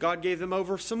says, and God gave them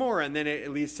over some more. And then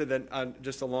it leads to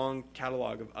just a long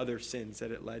catalog of other sins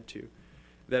that it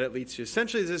leads to.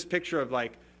 Essentially, this picture of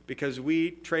like, because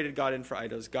we traded God in for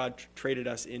idols, God traded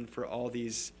us in for all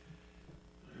these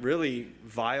really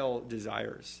vile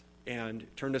desires and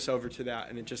turned us over to that.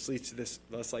 And it just leads to this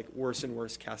like worse and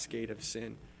worse cascade of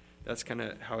sin. That's kind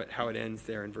of how it ends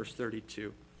there in verse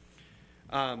 32.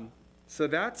 So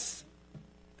that's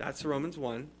Romans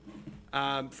 1.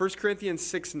 1 Corinthians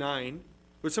 6:9.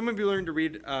 Would someone be willing to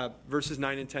read verses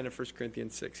 9 and 10 of 1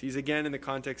 Corinthians 6? He's again in the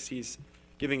context, he's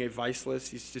giving a vice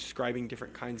list. He's describing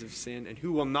different kinds of sin and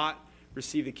who will not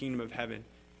receive the kingdom of heaven.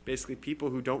 Basically, people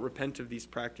who don't repent of these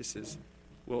practices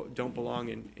don't belong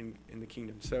in the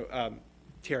kingdom. So,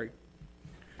 Terry.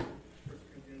 1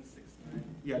 Corinthians 6:9.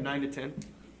 Yeah, 9 to 10.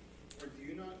 Or do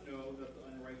you not know that the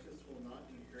unrighteous will not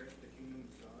inherit the kingdom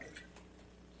of God?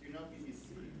 Do not be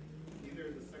deceived.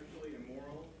 Neither the sexually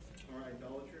immoral, nor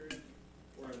idolaters,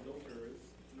 or adulterers,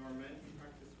 nor men who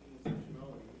practice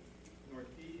homosexuality, nor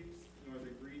thieves, nor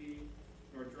the greedy,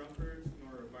 nor drunkards,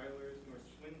 nor revilers, nor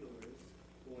swindlers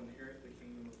will inherit the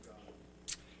kingdom of God.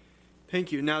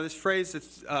 Thank you. Now, this phrase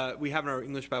that we have in our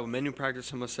English Bible, men who practice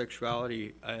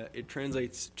homosexuality, it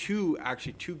translates two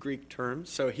Greek terms.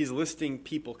 So he's listing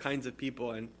people, kinds of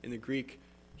people, and in the Greek,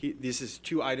 this is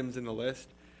two items in the list.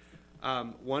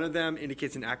 One of them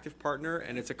indicates an active partner,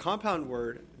 and it's a compound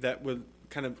word that would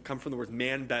kind of come from the word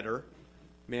man better,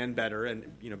 and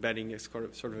betting is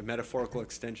sort of a metaphorical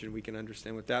extension. We can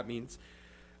understand what that means.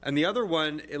 And the other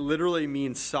one, it literally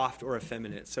means soft or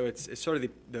effeminate. So it's sort of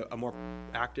a more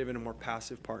active and a more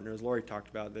passive partner, as Lori talked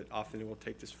about, that often it will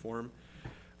take this form.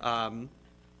 And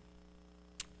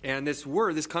this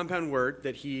compound word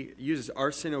that he uses,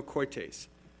 arsenokoites.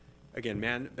 Again,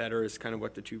 man better is kind of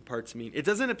what the two parts mean. It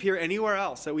doesn't appear anywhere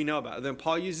else that we know about. Then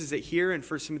Paul uses it here in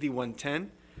 1 Timothy 1:10.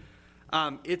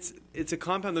 It's a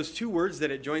compound, those two words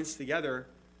that it joins together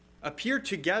appear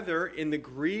together in the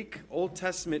Greek Old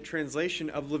Testament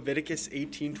translation of Leviticus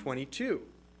 18:22.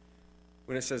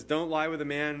 When it says, don't lie with a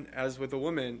man as with a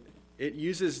woman, it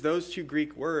uses those two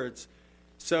Greek words.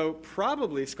 So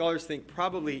scholars think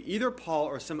either Paul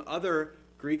or some other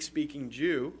Greek-speaking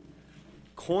Jew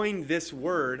coined this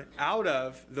word out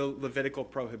of the Levitical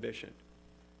prohibition.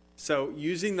 So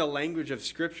using the language of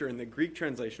Scripture in the Greek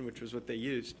translation, which was what they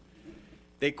used,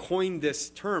 they coined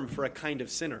this term for a kind of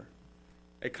sinner,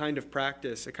 a kind of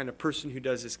practice, a kind of person who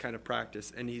does this kind of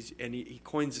practice. And he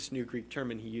coins this new Greek term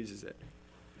and he uses it.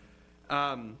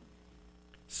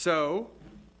 So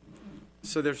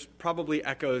there's probably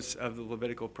echoes of the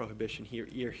Levitical prohibition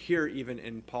here even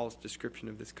in Paul's description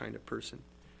of this kind of person.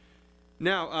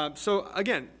 Now, so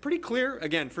again, pretty clear.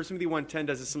 Again, 1 Timothy 1:10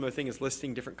 does a similar thing as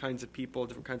listing different kinds of people,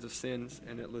 different kinds of sins,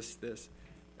 and it lists this,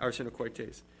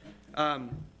 arsenokoites.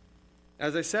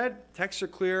 As I said, texts are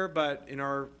clear, but in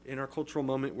our cultural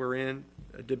moment we're in,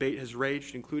 a debate has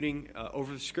raged, including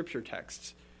over the Scripture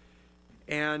texts.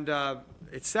 And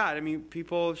it's sad. I mean,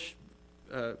 people,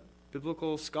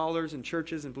 biblical scholars and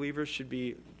churches and believers should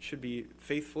be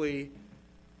faithfully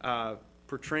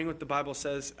portraying what the Bible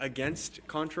says against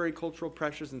contrary cultural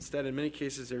pressures. Instead, in many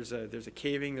cases, there's a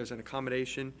caving, there's an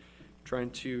accommodation, trying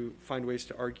to find ways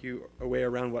to argue a way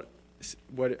around what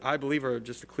I believe are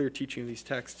just the clear teaching of these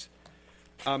texts.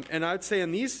 And I would say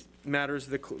in these matters,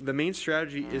 the main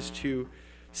strategy is to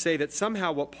say that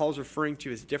somehow what Paul's referring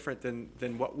to is different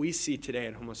than what we see today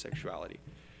in homosexuality.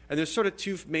 And there's sort of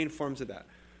two main forms of that.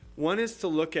 One is to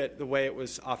look at the way it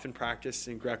was often practiced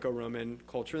in Greco-Roman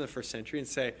culture in the first century and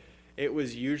say it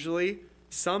was usually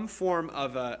some form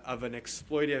of an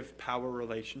exploitive power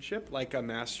relationship, like a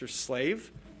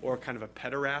master-slave or kind of a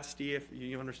pederasty, if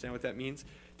you understand what that means.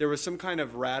 There was some kind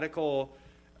of radical...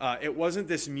 it wasn't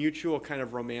this mutual kind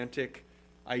of romantic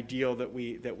ideal that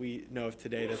we know of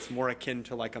today that's more akin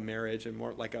to like a marriage and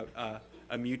more like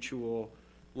a mutual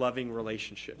loving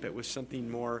relationship. It was something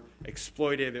more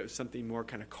exploitive. It was something more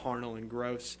kind of carnal and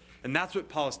gross. And that's what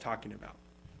Paul is talking about.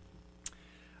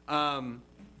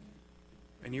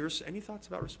 Any thoughts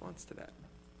about response to that?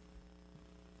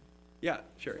 Yeah,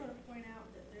 Sherry. I just want to point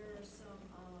out that there are some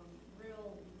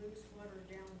real loose,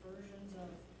 watered-down versions of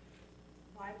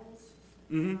Bibles,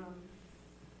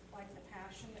 like the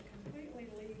Passion, that completely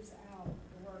leaves out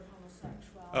the word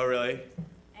homosexuality. Oh, really?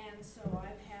 And so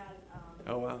I've had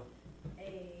Oh, wow.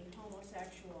 a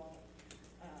homosexual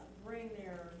bring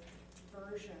their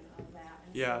version of that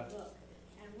and Yeah. say, look,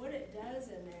 and what it does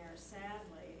in there,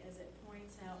 sadly, is it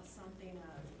points out something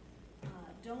of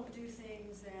don't do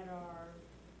things that are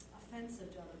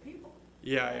offensive to other people.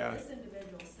 Yeah. This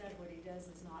individual said what he does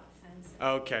is not offensive.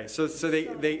 Okay, so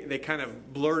they kind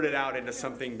of blurred it out into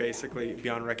something basically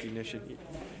beyond recognition.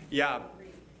 Yeah.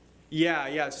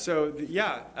 So,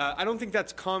 I don't think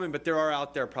that's common, but there are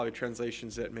out there probably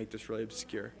translations that make this really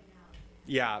obscure.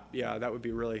 Yeah, that would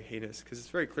be really heinous because it's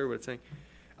very clear what it's saying.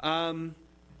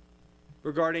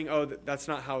 Regarding, that's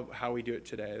not how we do it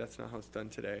today. That's not how it's done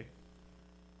today.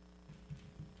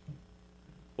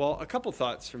 Well, a couple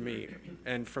thoughts from me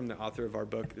and from the author of our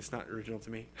book. It's not original to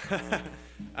me.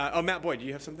 Matt Boyd, do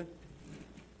you have something?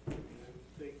 I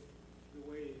think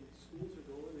the way schools are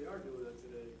going, they are doing that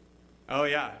today. Oh,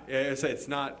 yeah. It's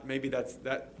not, maybe that's,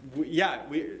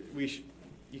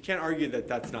 you can't argue that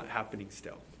that's not happening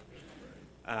still.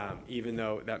 Even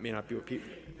though that may not be what people...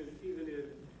 Even in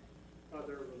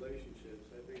other relationships,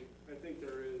 I think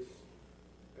there is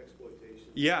exploitation.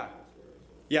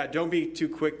 Yeah, don't be too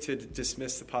quick to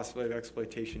dismiss the possibility of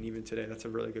exploitation even today. That's a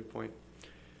really good point.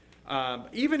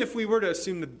 Even if we were to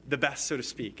assume the best, so to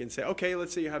speak, and say, okay,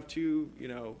 let's say you have two,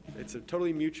 it's a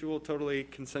totally mutual, totally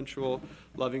consensual,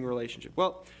 loving relationship.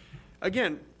 Well,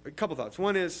 again, a couple thoughts.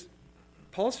 One is,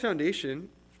 Paul's foundation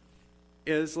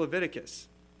is Leviticus.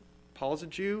 Paul's a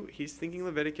Jew. He's thinking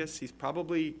Leviticus. He's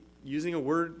probably using a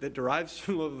word that derives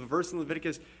from the verse in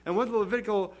Leviticus. And what the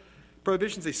Levitical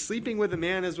prohibitions say, sleeping with a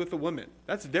man as with a woman.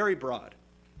 That's very broad.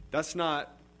 That's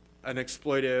not an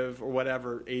exploitive or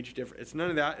whatever age difference. It's none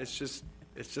of that. It's just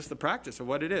the practice of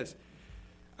what it is.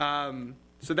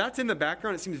 So that's in the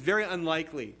background. It seems very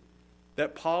unlikely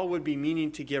that Paul would be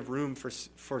meaning to give room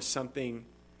for something,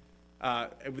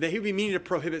 that he would be meaning to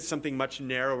prohibit something much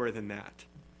narrower than that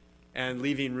and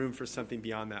leaving room for something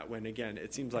beyond that when, again,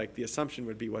 it seems like the assumption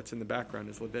would be what's in the background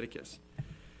is Leviticus.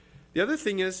 The other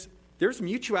thing is there's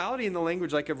mutuality in the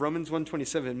language like of Romans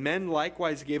 1:27. Men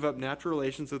likewise gave up natural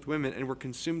relations with women and were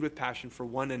consumed with passion for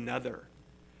one another.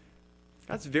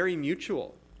 That's very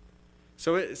mutual.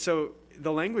 So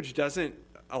the language doesn't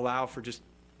allow for just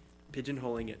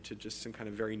pigeonholing it to just some kind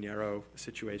of very narrow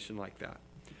situation like that.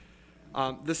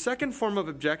 The second form of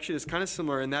objection is kind of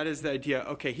similar, and that is the idea,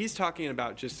 okay, he's talking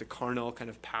about just a carnal, kind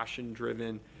of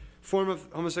passion-driven form of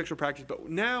homosexual practice, but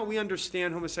now we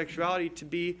understand homosexuality to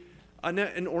be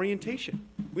an orientation.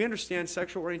 We understand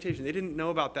sexual orientation. They didn't know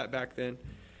about that back then.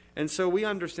 And so we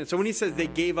understand. So when he says they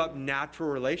gave up natural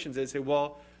relations, they say,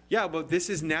 well, yeah, but this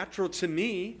is natural to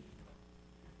me,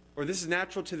 or this is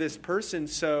natural to this person,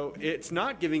 so it's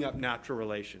not giving up natural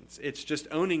relations. It's just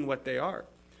owning what they are.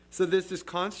 So there's this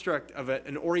construct of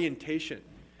an orientation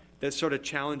that sort of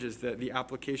challenges the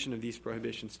application of these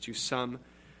prohibitions to some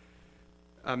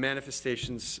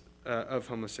manifestations of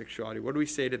homosexuality. What do we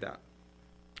say to that?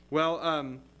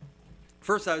 Well,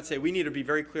 first I would say we need to be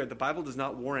very clear. The Bible does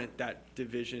not warrant that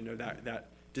division or that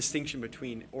distinction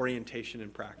between orientation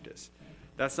and practice.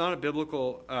 That's not a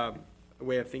biblical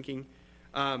way of thinking.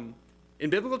 In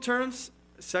biblical terms,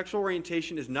 sexual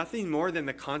orientation is nothing more than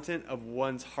the content of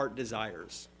one's heart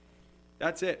desires.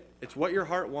 That's it. It's what your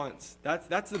heart wants.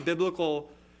 That's the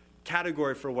biblical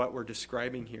category for what we're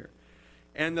describing here.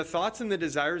 And the thoughts and the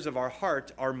desires of our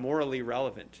heart are morally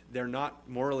relevant. They're not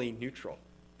morally neutral.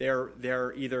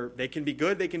 They're either, they can be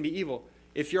good, they can be evil.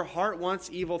 If your heart wants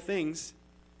evil things,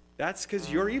 that's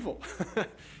because you're evil.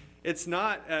 It's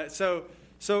not, so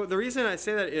the reason I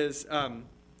say that is,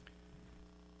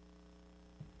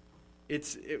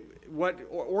 what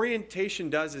orientation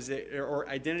does is or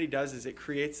identity does is it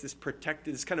creates this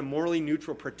protected, this kind of morally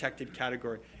neutral protected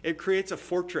category. It creates a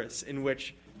fortress in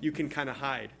which you can kind of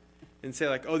hide and say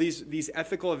like, oh, these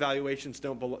ethical evaluations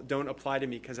don't apply to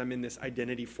me because I'm in this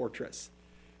identity fortress.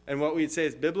 And what we'd say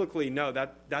is biblically, no,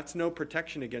 that's no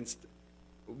protection against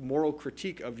moral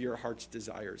critique of your heart's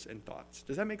desires and thoughts.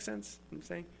 Does that make sense? What I'm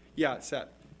saying? Yeah, Seth.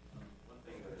 One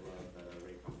thing that I love that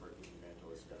Ray Comfort, the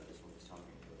evangelist, does when he's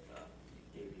talking with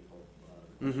gay people,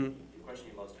 the question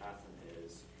he loves to ask them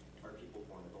is, are people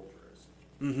born adulterers?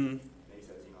 And he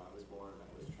says, I was born, I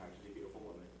was attracted to a beautiful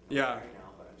woman. I'm married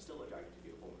now, but I'm still attracted to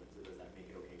beautiful women. So does that make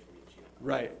it okay for me to cheat on my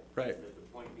Right, wife? right. The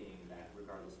point being that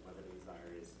regardless of whether the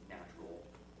desire is natural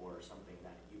or something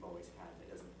that you've always had,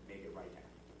 that doesn't make it right to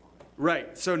act upon it.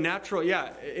 Right. So natural,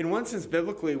 yeah. In one sense,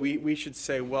 biblically, we should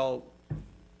say, well,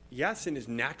 yes, sin is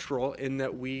natural in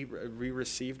that we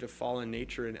received a fallen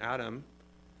nature in Adam.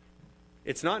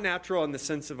 It's not natural in the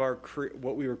sense of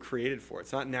what we were created for.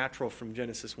 It's not natural from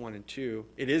Genesis 1 and 2.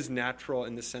 It is natural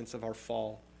in the sense of our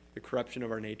fall, the corruption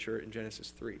of our nature in Genesis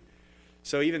 3.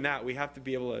 So even that, we have to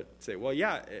be able to say, well,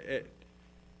 yeah,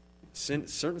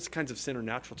 certain kinds of sin are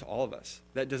natural to all of us.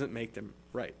 That doesn't make them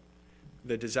right.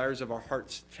 The desires of our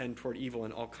hearts tend toward evil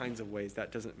in all kinds of ways.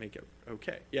 That doesn't make it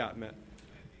okay. Yeah, Matt.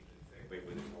 But it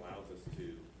allows us to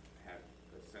have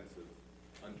a sense of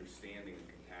understanding and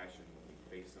compassion when we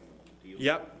face someone who deals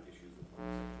with issues of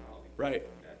homosexuality.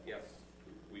 Right. That, yes,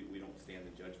 we don't stand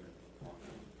in judgment upon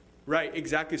them. Right,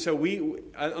 exactly. So we,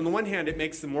 on the one hand, it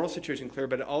makes the moral situation clear,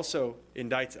 but it also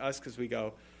indicts us because we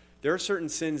go, there are certain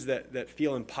sins that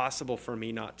feel impossible for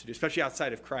me not to do, especially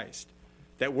outside of Christ,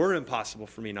 that were impossible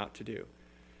for me not to do.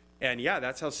 And yeah,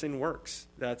 that's how sin works.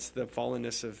 That's the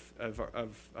fallenness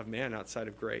of man outside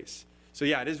of grace. So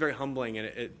yeah, it is very humbling,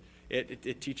 and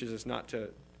it teaches us not to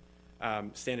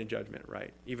stand in judgment,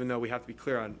 right? Even though we have to be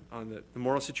clear on the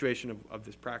moral situation of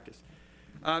this practice.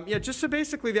 Just so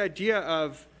basically the idea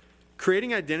of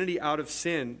creating identity out of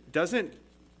sin doesn't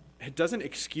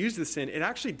excuse the sin. It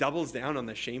actually doubles down on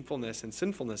the shamefulness and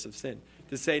sinfulness of sin.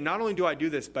 To say, not only do I do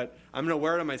this, but I'm going to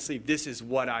wear it on my sleeve. This is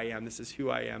what I am. This is who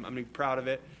I am. I'm going to be proud of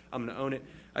it. I'm going to own it.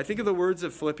 I think of the words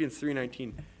of Philippians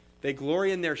 3:19. They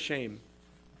glory in their shame.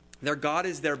 Their God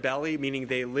is their belly, meaning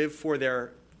they live for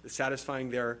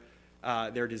satisfying their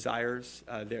desires,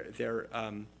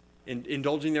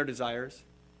 indulging their desires.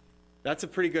 That's a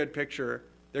pretty good picture.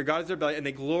 Their God is their belly, and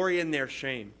they glory in their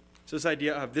shame. So this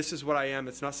idea of this is what I am,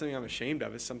 it's not something I'm ashamed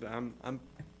of. It's something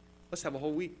let's have a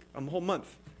whole week, a whole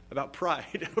month about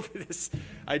pride over this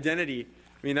identity.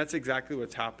 I mean, that's exactly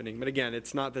what's happening. But again,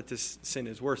 it's not that this sin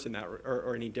is worse in that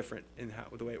or any different in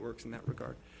the way it works in that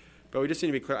regard. But we just need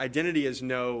to be clear. Identity is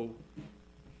no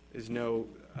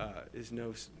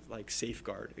like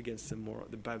safeguard against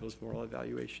the Bible's moral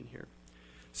evaluation here.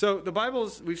 So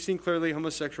we've seen clearly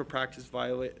homosexual practice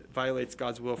violates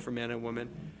God's will for man and woman.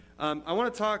 I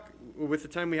want to talk with the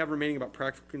time we have remaining about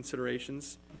practical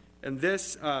considerations. And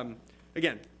this,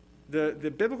 again,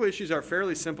 the biblical issues are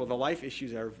fairly simple. The life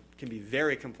issues can be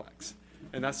very complex.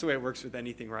 And that's the way it works with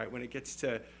anything, right? When it gets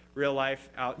to real life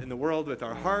out in the world with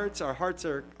our hearts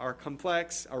are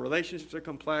complex. Our relationships are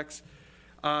complex.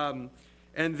 And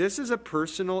this is a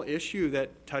personal issue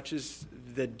that touches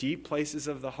the deep places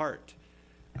of the heart.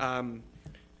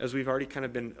 As we've already kind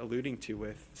of been alluding to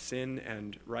with sin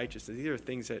and righteousness. These are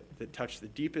things that touch the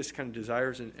deepest kind of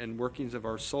desires and workings of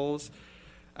our souls.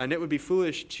 And it would be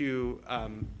foolish to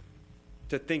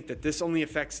think that this only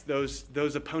affects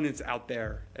those opponents out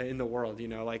there in the world.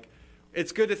 Like,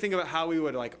 it's good to think about how we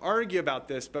would like argue about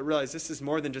this, but realize this is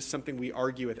more than just something we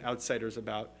argue with outsiders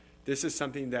about. This is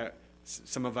something that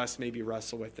some of us maybe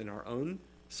wrestle with in our own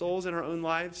souls, in our own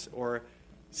lives, or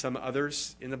some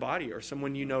others in the body, or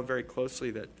someone very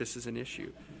closely that this is an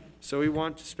issue. So we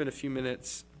want to spend a few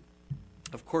minutes.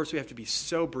 Of course, we have to be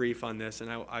so brief on this, and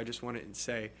I just want to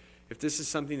say, if this is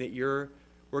something that you're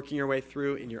working your way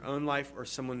through in your own life or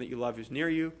someone that you love who's near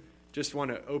you, just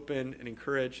want to open and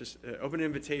encourage, just open an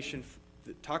invitation.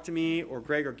 Talk to me or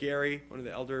Greg or Gary, one of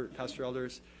the pastor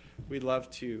elders. We'd love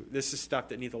to. This is stuff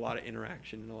that needs a lot of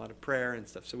interaction and a lot of prayer and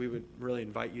stuff. So we would really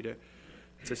invite you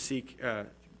to seek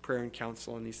prayer and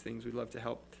counsel on these things. We'd love to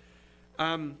help.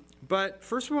 But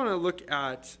first we want to look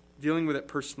at dealing with it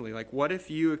personally. Like, what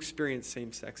if you experience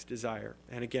same-sex desire?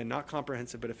 And again, not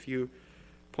comprehensive, but a few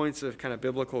points of kind of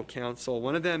biblical counsel.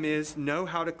 One of them is know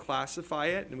how to classify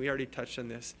it, and we already touched on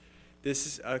this. This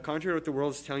is, contrary to what the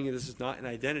world is telling you, this is not an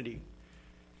identity.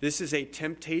 This is a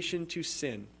temptation to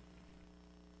sin.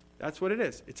 That's what it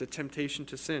is. It's a temptation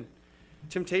to sin.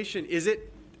 Temptation, is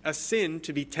it a sin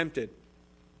to be tempted?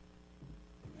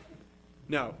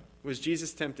 No. Was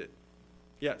Jesus tempted?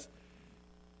 Yes.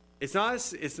 It's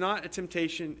not a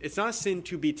temptation. It's not a sin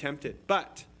to be tempted.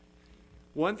 But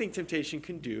one thing temptation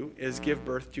can do is give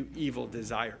birth to evil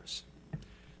desires.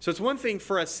 So it's one thing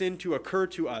for a sin to occur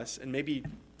to us and maybe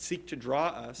seek to draw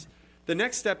us. The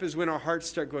next step is when our hearts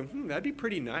start going, that'd be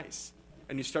pretty nice.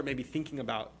 And you start maybe thinking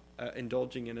about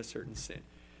indulging in a certain sin.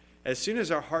 As soon as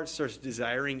our heart starts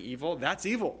desiring evil, that's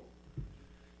evil.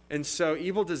 And so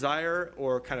evil desire,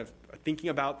 or kind of thinking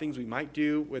about things we might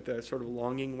do with a sort of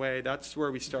longing way, that's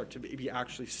where we start to be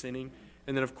actually sinning.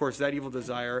 And then, of course, that evil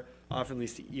desire often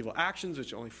leads to evil actions,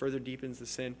 which only further deepens the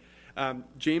sin.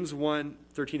 James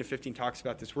 1:13-15 talks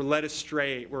about this. We're led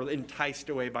astray, we're enticed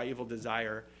away by evil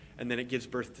desire, and then it gives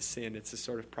birth to sin. It's this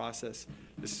sort of process,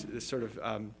 this sort of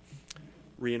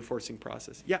reinforcing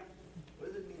process. Yeah?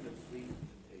 What does it mean to flee from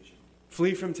temptation?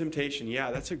 Flee from temptation. Yeah,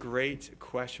 that's a great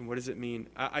question. What does it mean?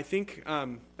 I think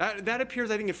that appears,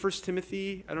 I think, in 1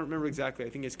 Timothy. I don't remember exactly. I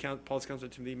think it's Paul's counsel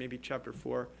to Timothy, maybe chapter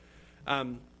 4.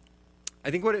 I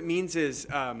think what it means is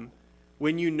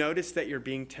when you notice that you're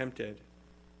being tempted,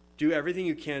 do everything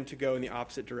you can to go in the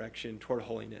opposite direction toward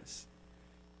holiness.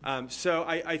 So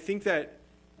I think that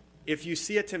if you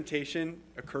see a temptation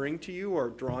occurring to you or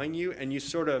drawing you, and you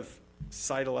sort of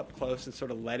sidle up close and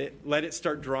sort of let it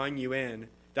start drawing you in,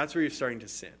 that's where you're starting to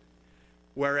sin.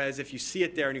 Whereas if you see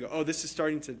it there and you go, oh, this is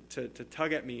starting to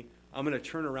tug at me, I'm going to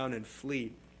turn around and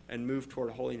flee and move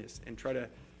toward holiness and try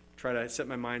to set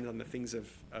my mind on the things of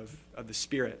the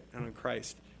Spirit and on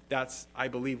Christ. That's, I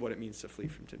believe, what it means to flee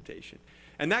from temptation.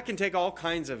 And that can take all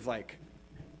kinds of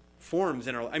forms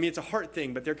in our life. I mean, it's a heart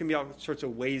thing, but there can be all sorts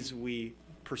of ways we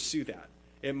pursue that.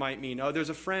 It might mean, there's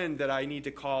a friend that I need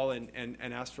to call and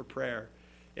ask for prayer.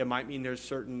 It might mean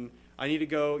I need to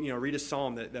go, read a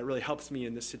psalm that really helps me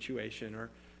in this situation. Or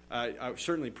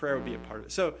certainly prayer would be a part of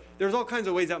it. So there's all kinds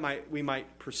of ways that we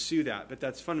might pursue that. But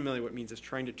that's fundamentally what it means, is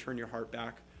trying to turn your heart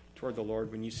back toward the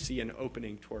Lord when you see an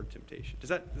opening toward temptation. Does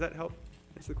that help?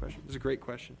 That's the question. It's a great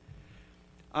question.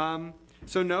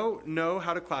 So know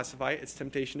how to classify it. It's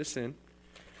temptation to sin.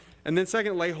 And then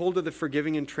second, lay hold of the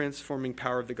forgiving and transforming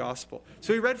power of the gospel.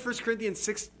 So we read 1 Corinthians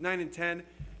 6, 9, and 10.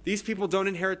 These people don't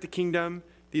inherit the kingdom,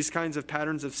 these kinds of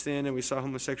patterns of sin, and we saw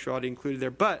homosexuality included there.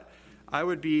 But I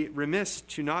would be remiss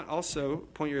to not also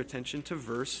point your attention to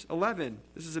verse 11.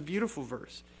 This is a beautiful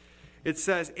verse. It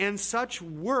says, and such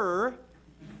were,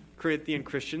 Corinthian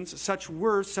Christians, such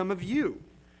were some of you.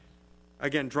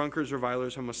 Again, drunkards,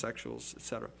 revilers, homosexuals,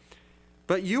 etc.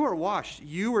 But you are washed,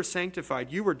 you were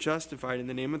sanctified, you were justified in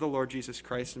the name of the Lord Jesus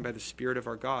Christ and by the Spirit of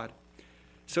our God.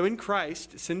 So in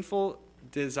Christ, sinful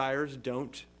desires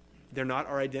they're not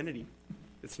our identity.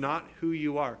 It's not who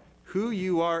you are. Who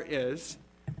you are is,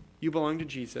 you belong to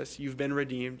Jesus, you've been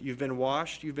redeemed, you've been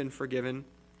washed, you've been forgiven,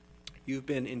 you've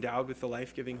been endowed with the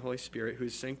life-giving Holy Spirit who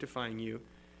is sanctifying you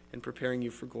and preparing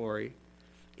you for glory.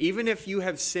 Even if you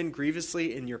have sinned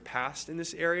grievously in your past in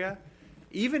this area,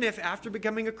 even if after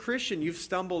becoming a Christian you've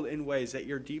stumbled in ways that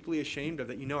you're deeply ashamed of,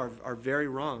 that you know are very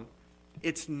wrong,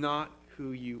 it's not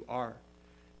who you are.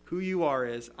 Who you are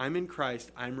is, I'm in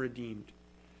Christ, I'm redeemed.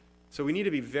 So we need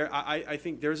to be I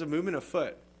think there's a movement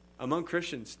afoot among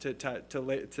Christians to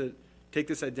take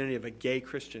this identity of a gay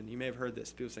Christian. You may have heard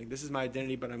this. People saying, this is my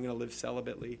identity, but I'm going to live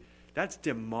celibately. That's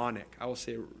demonic. I will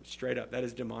say it straight up. That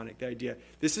is demonic. The idea,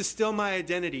 this is still my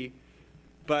identity,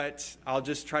 but I'll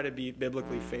just try to be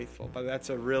biblically faithful. But that's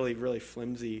a really, really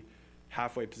flimsy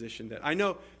halfway position. That I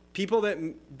know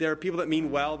there are people that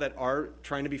mean well that are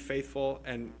trying to be faithful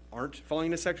and aren't falling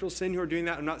into sexual sin who are doing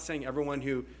that. I'm not saying everyone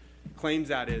who claims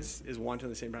that is wanting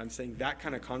the same, but I'm saying that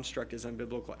kind of construct is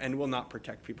unbiblical and will not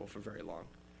protect people for very long.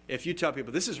 If you tell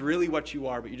people this is really what you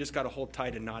are, but you just got to hold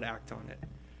tight and not act on it,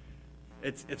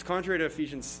 it's contrary to 1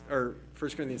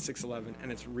 Corinthians 6:11,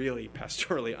 and it's really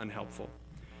pastorally unhelpful.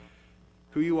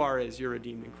 Who you are is you're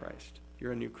redeemed in Christ.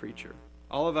 You're a new creature.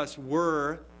 All of us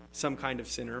were some kind of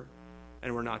sinner,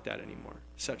 and we're not that anymore.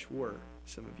 Such were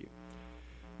some of you.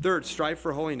 Third, strive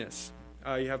for holiness.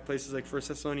 You have places like 1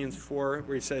 Thessalonians 4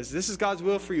 where he says, this is God's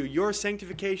will for you, your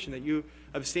sanctification, that you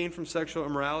abstain from sexual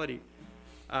immorality.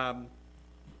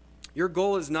 Your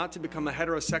goal is not to become a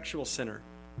heterosexual sinner.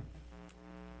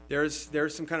 There's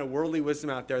some kind of worldly wisdom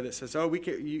out there that says, we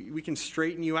can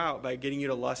straighten you out by getting you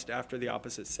to lust after the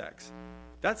opposite sex.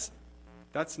 That's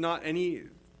not any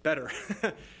better.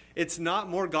 It's not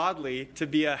more godly to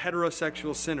be a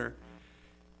heterosexual sinner.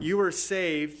 You were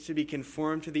saved to be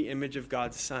conformed to the image of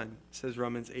God's Son, says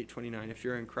Romans 8:29, if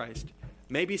you're in Christ.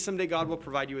 Maybe someday God will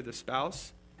provide you with a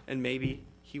spouse, and maybe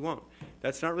he won't.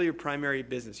 That's not really your primary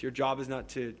business. Your job is not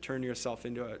to turn yourself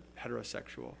into a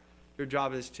heterosexual. Your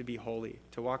job is to be holy,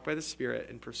 to walk by the Spirit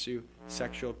and pursue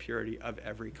sexual purity of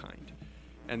every kind.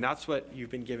 And that's what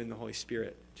you've been given the Holy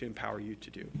Spirit to empower you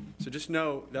to do. So just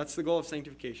know that's the goal of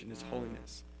sanctification, is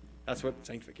holiness. That's what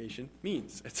sanctification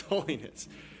means. It's holiness.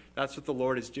 That's what the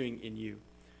Lord is doing in you.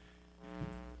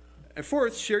 And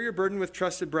fourth, share your burden with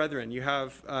trusted brethren. You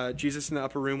have Jesus in the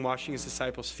upper room washing his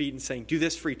disciples' feet and saying, do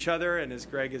this for each other. And as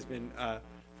Greg has been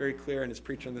very clear and has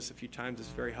preached on this a few times, it's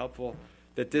very helpful,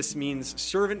 that this means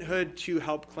servanthood to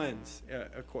help cleanse.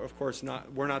 Of course,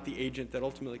 we're not the agent that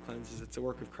ultimately cleanses. It's the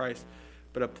work of Christ.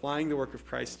 But applying the work of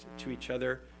Christ to each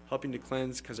other, helping to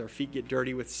cleanse because our feet get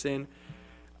dirty with sin.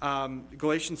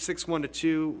 Galatians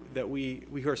 6:1-2, that we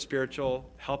who are spiritual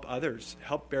help others,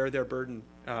 help bear their burden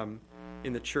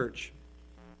in the church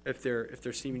if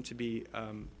they're seeming to be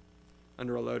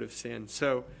under a load of sin.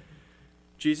 So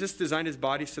Jesus designed his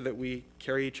body so that we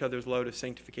carry each other's load of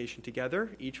sanctification together.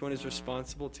 Each one is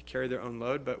responsible to carry their own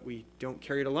load, but we don't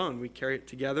carry it alone. We carry it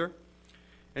together.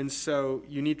 And so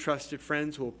you need trusted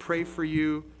friends who will pray for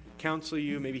you, counsel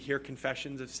you, maybe hear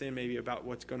confessions of sin, maybe about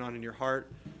what's going on in your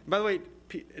heart. And by the way,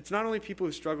 it's not only people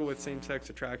who struggle with same-sex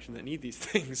attraction that need these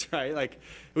things, right? Like,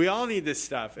 we all need this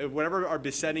stuff. Whatever our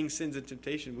besetting sins and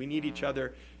temptation, we need each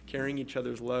other carrying each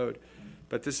other's load.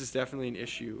 But this is definitely an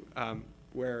issue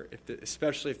where,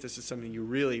 especially if this is something you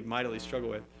really mightily struggle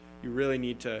with, you really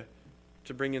need to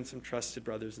bring in some trusted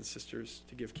brothers and sisters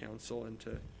to give counsel and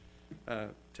to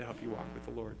help you walk with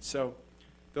the Lord. So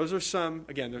those are some,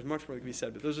 again, there's much more that can be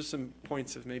said, but those are some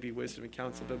points of maybe wisdom and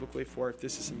counsel biblically for if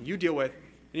this is something you deal with.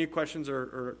 Any questions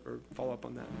or follow up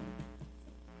on that?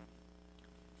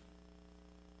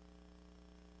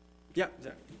 Yeah,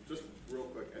 Zach. Just real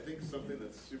quick, I think something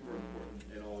that's super important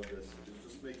in all of this is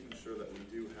just making sure that we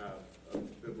do have a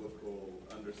biblical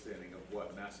understanding of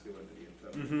what masculinity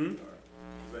and femininity are.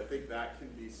 Because I think that can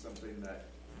be something that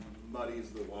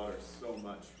muddies the water so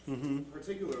much,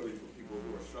 particularly for people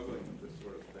who are struggling with this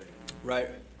sort of thing. Right.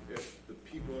 If the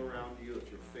people around you,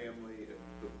 if your family, if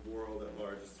the world at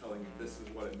large is telling you this is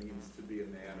what it means to be a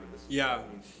man or this is what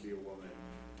it means to be a woman,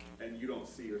 and you don't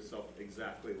see yourself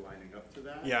exactly lining up to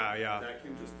that, that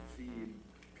can just feed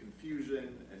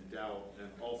confusion and doubt and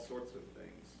all sorts of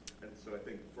things. And so I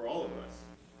think for all of us,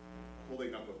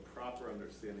 holding up a proper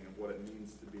understanding of what it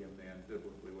means to be a man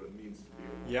biblically, what it means to be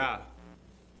a woman,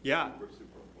 super,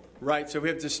 super important. Right, so we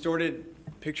have distorted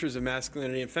pictures of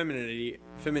masculinity and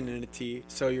femininity.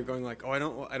 So you're going like, I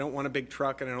don't want a big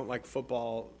truck and I don't like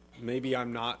football. Maybe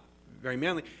I'm not very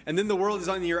manly. And then the world is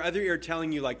on your other ear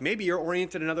telling you like, maybe you're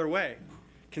oriented another way.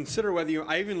 consider whether you,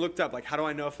 I even looked up, like, how do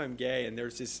I know if I'm gay? And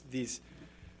there's these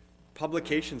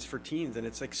publications for teens, and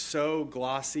it's like so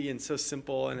glossy and so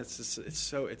simple, and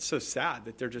it's so sad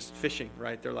that they're just fishing,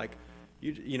 right? They're like,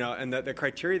 you know, and the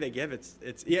criteria they give,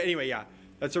 anyway,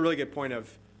 that's a really good point of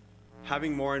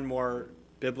having more and more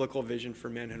biblical vision for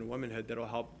manhood and womanhood that'll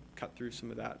help cut through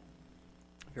some of that.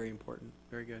 Very important.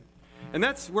 Very good. And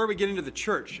that's where we get into the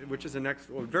church, which is the next,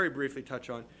 we'll very briefly touch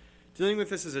on. Dealing with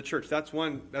this as a church, that's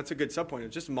a good subpoint.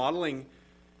 It's just modeling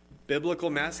biblical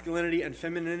masculinity and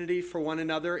femininity for one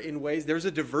another in ways. There's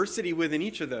a diversity within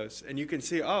each of those. And you can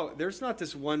see, there's not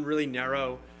this one really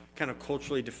narrow, kind of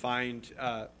culturally defined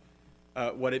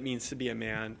what it means to be a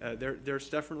man. There's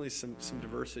definitely some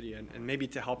diversity, and maybe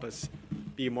to help us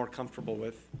be more comfortable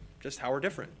with just how we're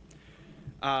different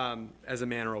as a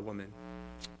man or a woman.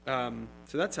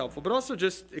 So that's helpful. But also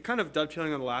just it kind of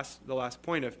dovetailing on the last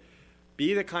point of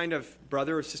be the kind of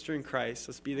brother or sister in Christ.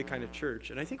 Let's be the kind of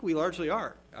church. And I think we largely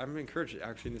are. I'm encouraged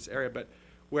actually in this area, but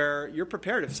where you're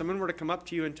prepared. If someone were to come up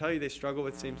to you and tell you they struggle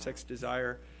with same-sex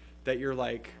desire, that you're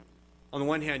like, on the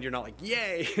one hand, you're not like,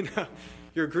 yay,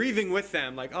 you're grieving with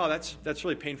them, like, oh, that's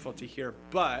really painful to hear.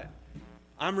 But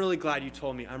I'm really glad you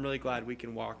told me. I'm really glad we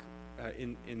can walk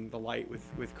in the light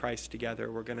with Christ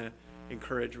together. We're going to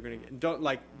encourage. We're going to don't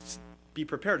like be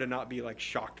prepared to not be like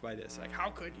shocked by this. Like, how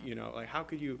could how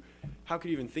could you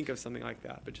even think of something like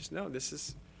that? But just know this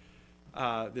is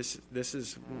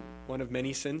one of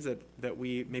many sins that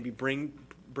we maybe bring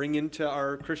into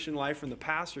our Christian life from the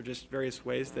past, or just various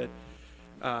ways that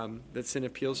sin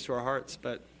appeals to our hearts.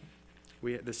 But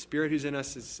the Spirit who's in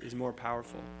us is more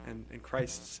powerful, and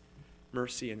Christ's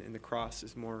mercy and the cross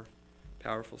is more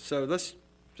powerful. So let's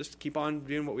just keep on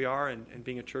doing what we are and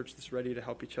being a church that's ready to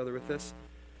help each other with this.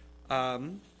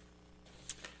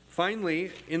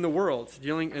 Finally, in the world,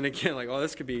 and again,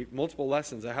 this could be multiple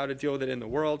lessons on how to deal with it in the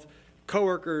world.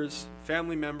 Coworkers,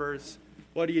 family members,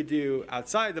 what do you do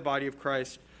outside the body of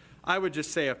Christ? I would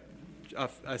just say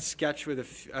a sketch with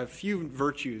a few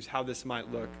virtues, how this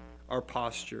might look, our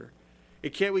posture. We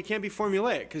can't be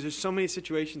formulaic because there's so many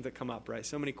situations that come up, right?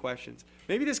 So many questions.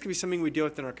 Maybe this could be something we deal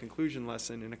with in our conclusion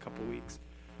lesson in a couple weeks.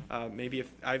 Maybe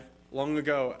long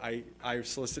ago, I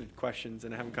solicited questions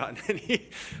and I haven't gotten any,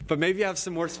 but maybe I have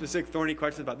some more specific thorny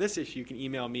questions about this issue. You can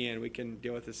email me and we can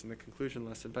deal with this in the conclusion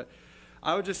lesson. But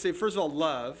I would just say, first of all,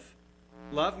 love.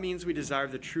 Love means we desire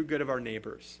the true good of our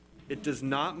neighbors. It does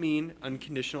not mean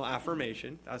unconditional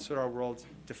affirmation. That's what our world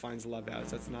defines love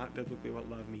as. That's not biblically what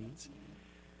love means.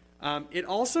 It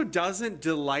also doesn't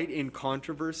delight in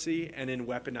controversy and in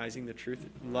weaponizing the truth.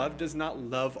 Love does not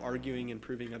love arguing and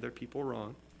proving other people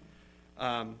wrong.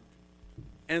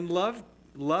 And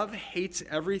love hates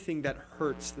everything that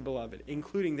hurts the beloved,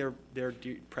 including their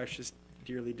precious,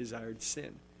 dearly desired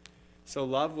sin. So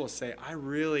love will say, I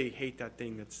really hate that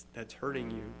thing that's hurting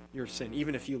you, your sin,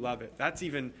 even if you love it.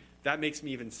 That makes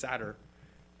me even sadder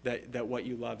that what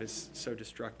you love is so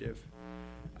destructive.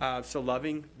 So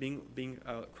loving, being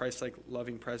a Christ-like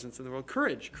loving presence in the world.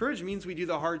 Courage. Courage means we do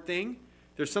the hard thing.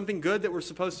 There's something good that we're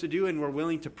supposed to do, and we're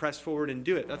willing to press forward and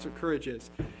do it. That's what courage is.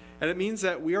 And it means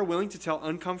that we are willing to tell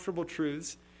uncomfortable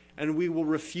truths, and we will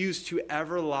refuse to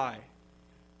ever lie,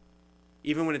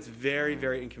 even when it's very,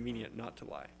 very inconvenient not to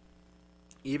lie,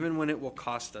 even when it will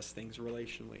cost us things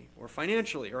relationally or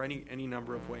financially or any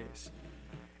number of ways.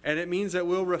 And it means that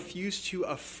we'll refuse to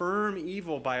affirm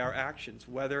evil by our actions,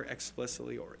 whether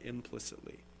explicitly or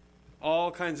implicitly.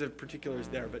 All kinds of particulars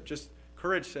there, but just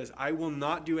courage says, I will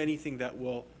not do anything that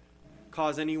will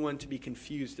cause anyone to be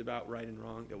confused about right and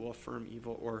wrong, that will affirm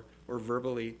evil or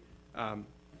verbally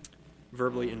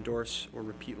endorse or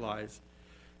repeat lies.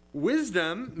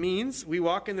 Wisdom means we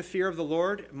walk in the fear of the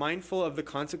Lord, mindful of the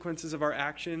consequences of our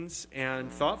actions, and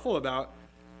thoughtful about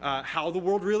how the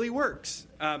world really works.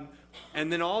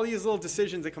 And then all these little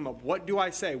decisions that come up. What do I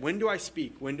say? When do I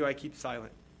speak? When do I keep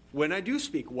silent? When I do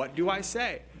speak, what do I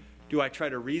say? Do I try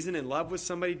to reason in love with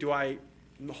somebody? Do I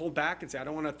hold back and say, I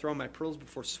don't want to throw my pearls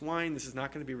before swine. This is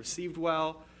not going to be received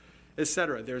well,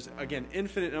 etc. There's, again,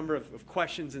 infinite number of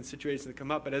questions and situations that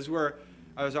come up. But as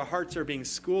our hearts are being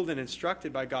schooled and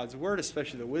instructed by God's word,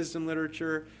 especially the wisdom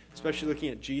literature, especially looking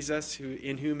at Jesus,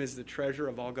 in whom is the treasure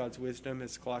of all God's wisdom,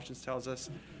 as Colossians tells us,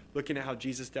 looking at how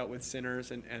Jesus dealt with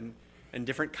sinners and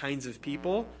different kinds of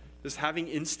people, just having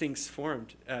instincts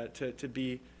formed to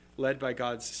be led by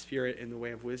God's Spirit in the way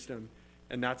of wisdom.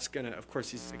 And that's going to, of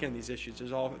course, these issues.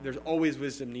 There's always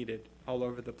wisdom needed all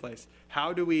over the place.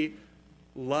 How do we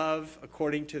love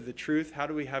according to the truth? How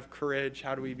do we have courage?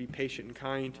 How do we be patient and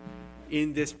kind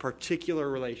in this particular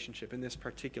relationship, in this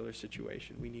particular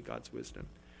situation? We need God's wisdom.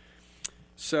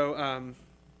 So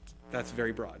that's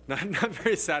very broad. Not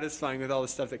very satisfying with all the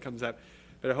stuff that comes up,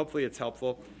 but hopefully it's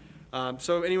helpful.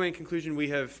 So anyway, in conclusion, we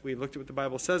looked at what the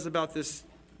Bible says about this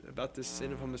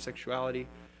sin of homosexuality.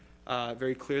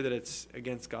 Very clear that it's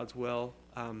against God's will.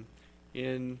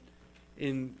 In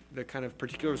the kind of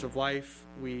particulars of life,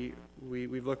 we've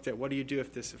looked at what do you do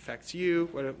if this affects you?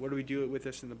 What do we do with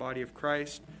this in the body of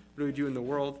Christ? What do we do in the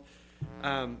world?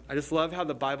 I just love how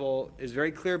the Bible is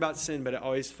very clear about sin, but it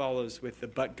always follows with the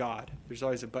but God. There's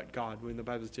always a but God when the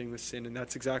Bible is dealing with sin, and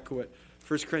that's exactly what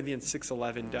 1 Corinthians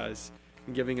 6:11 does,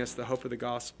 in giving us the hope of the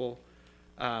gospel,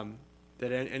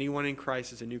 that anyone in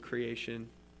Christ is a new creation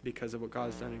because of what God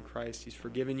has done in Christ. He's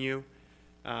forgiven you,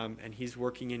 and he's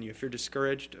working in you. If you're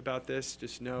discouraged about this,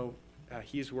 just know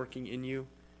he's working in you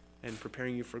and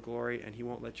preparing you for glory, and he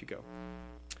won't let you go.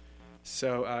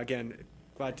 So again,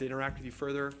 glad to interact with you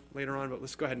further later on, but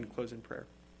let's go ahead and close in prayer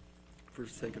for the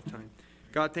sake of time.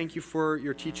 God, thank you for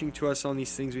your teaching to us on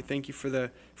these things. We thank you for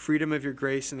the freedom of your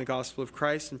grace in the gospel of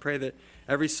Christ, and pray that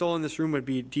every soul in this room would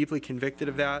be deeply convicted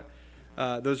of that,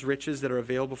 those riches that are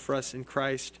available for us in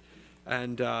Christ,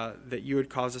 and that you would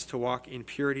cause us to walk in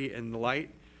purity and the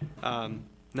light,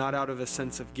 not out of a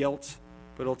sense of guilt,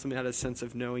 but ultimately out of a sense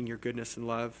of knowing your goodness and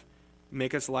love.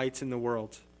 Make us lights in the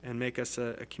world, and make us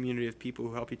a community of people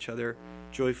who help each other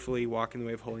joyfully walk in the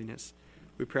way of holiness.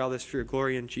 We pray all this for your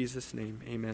glory in Jesus' name. Amen.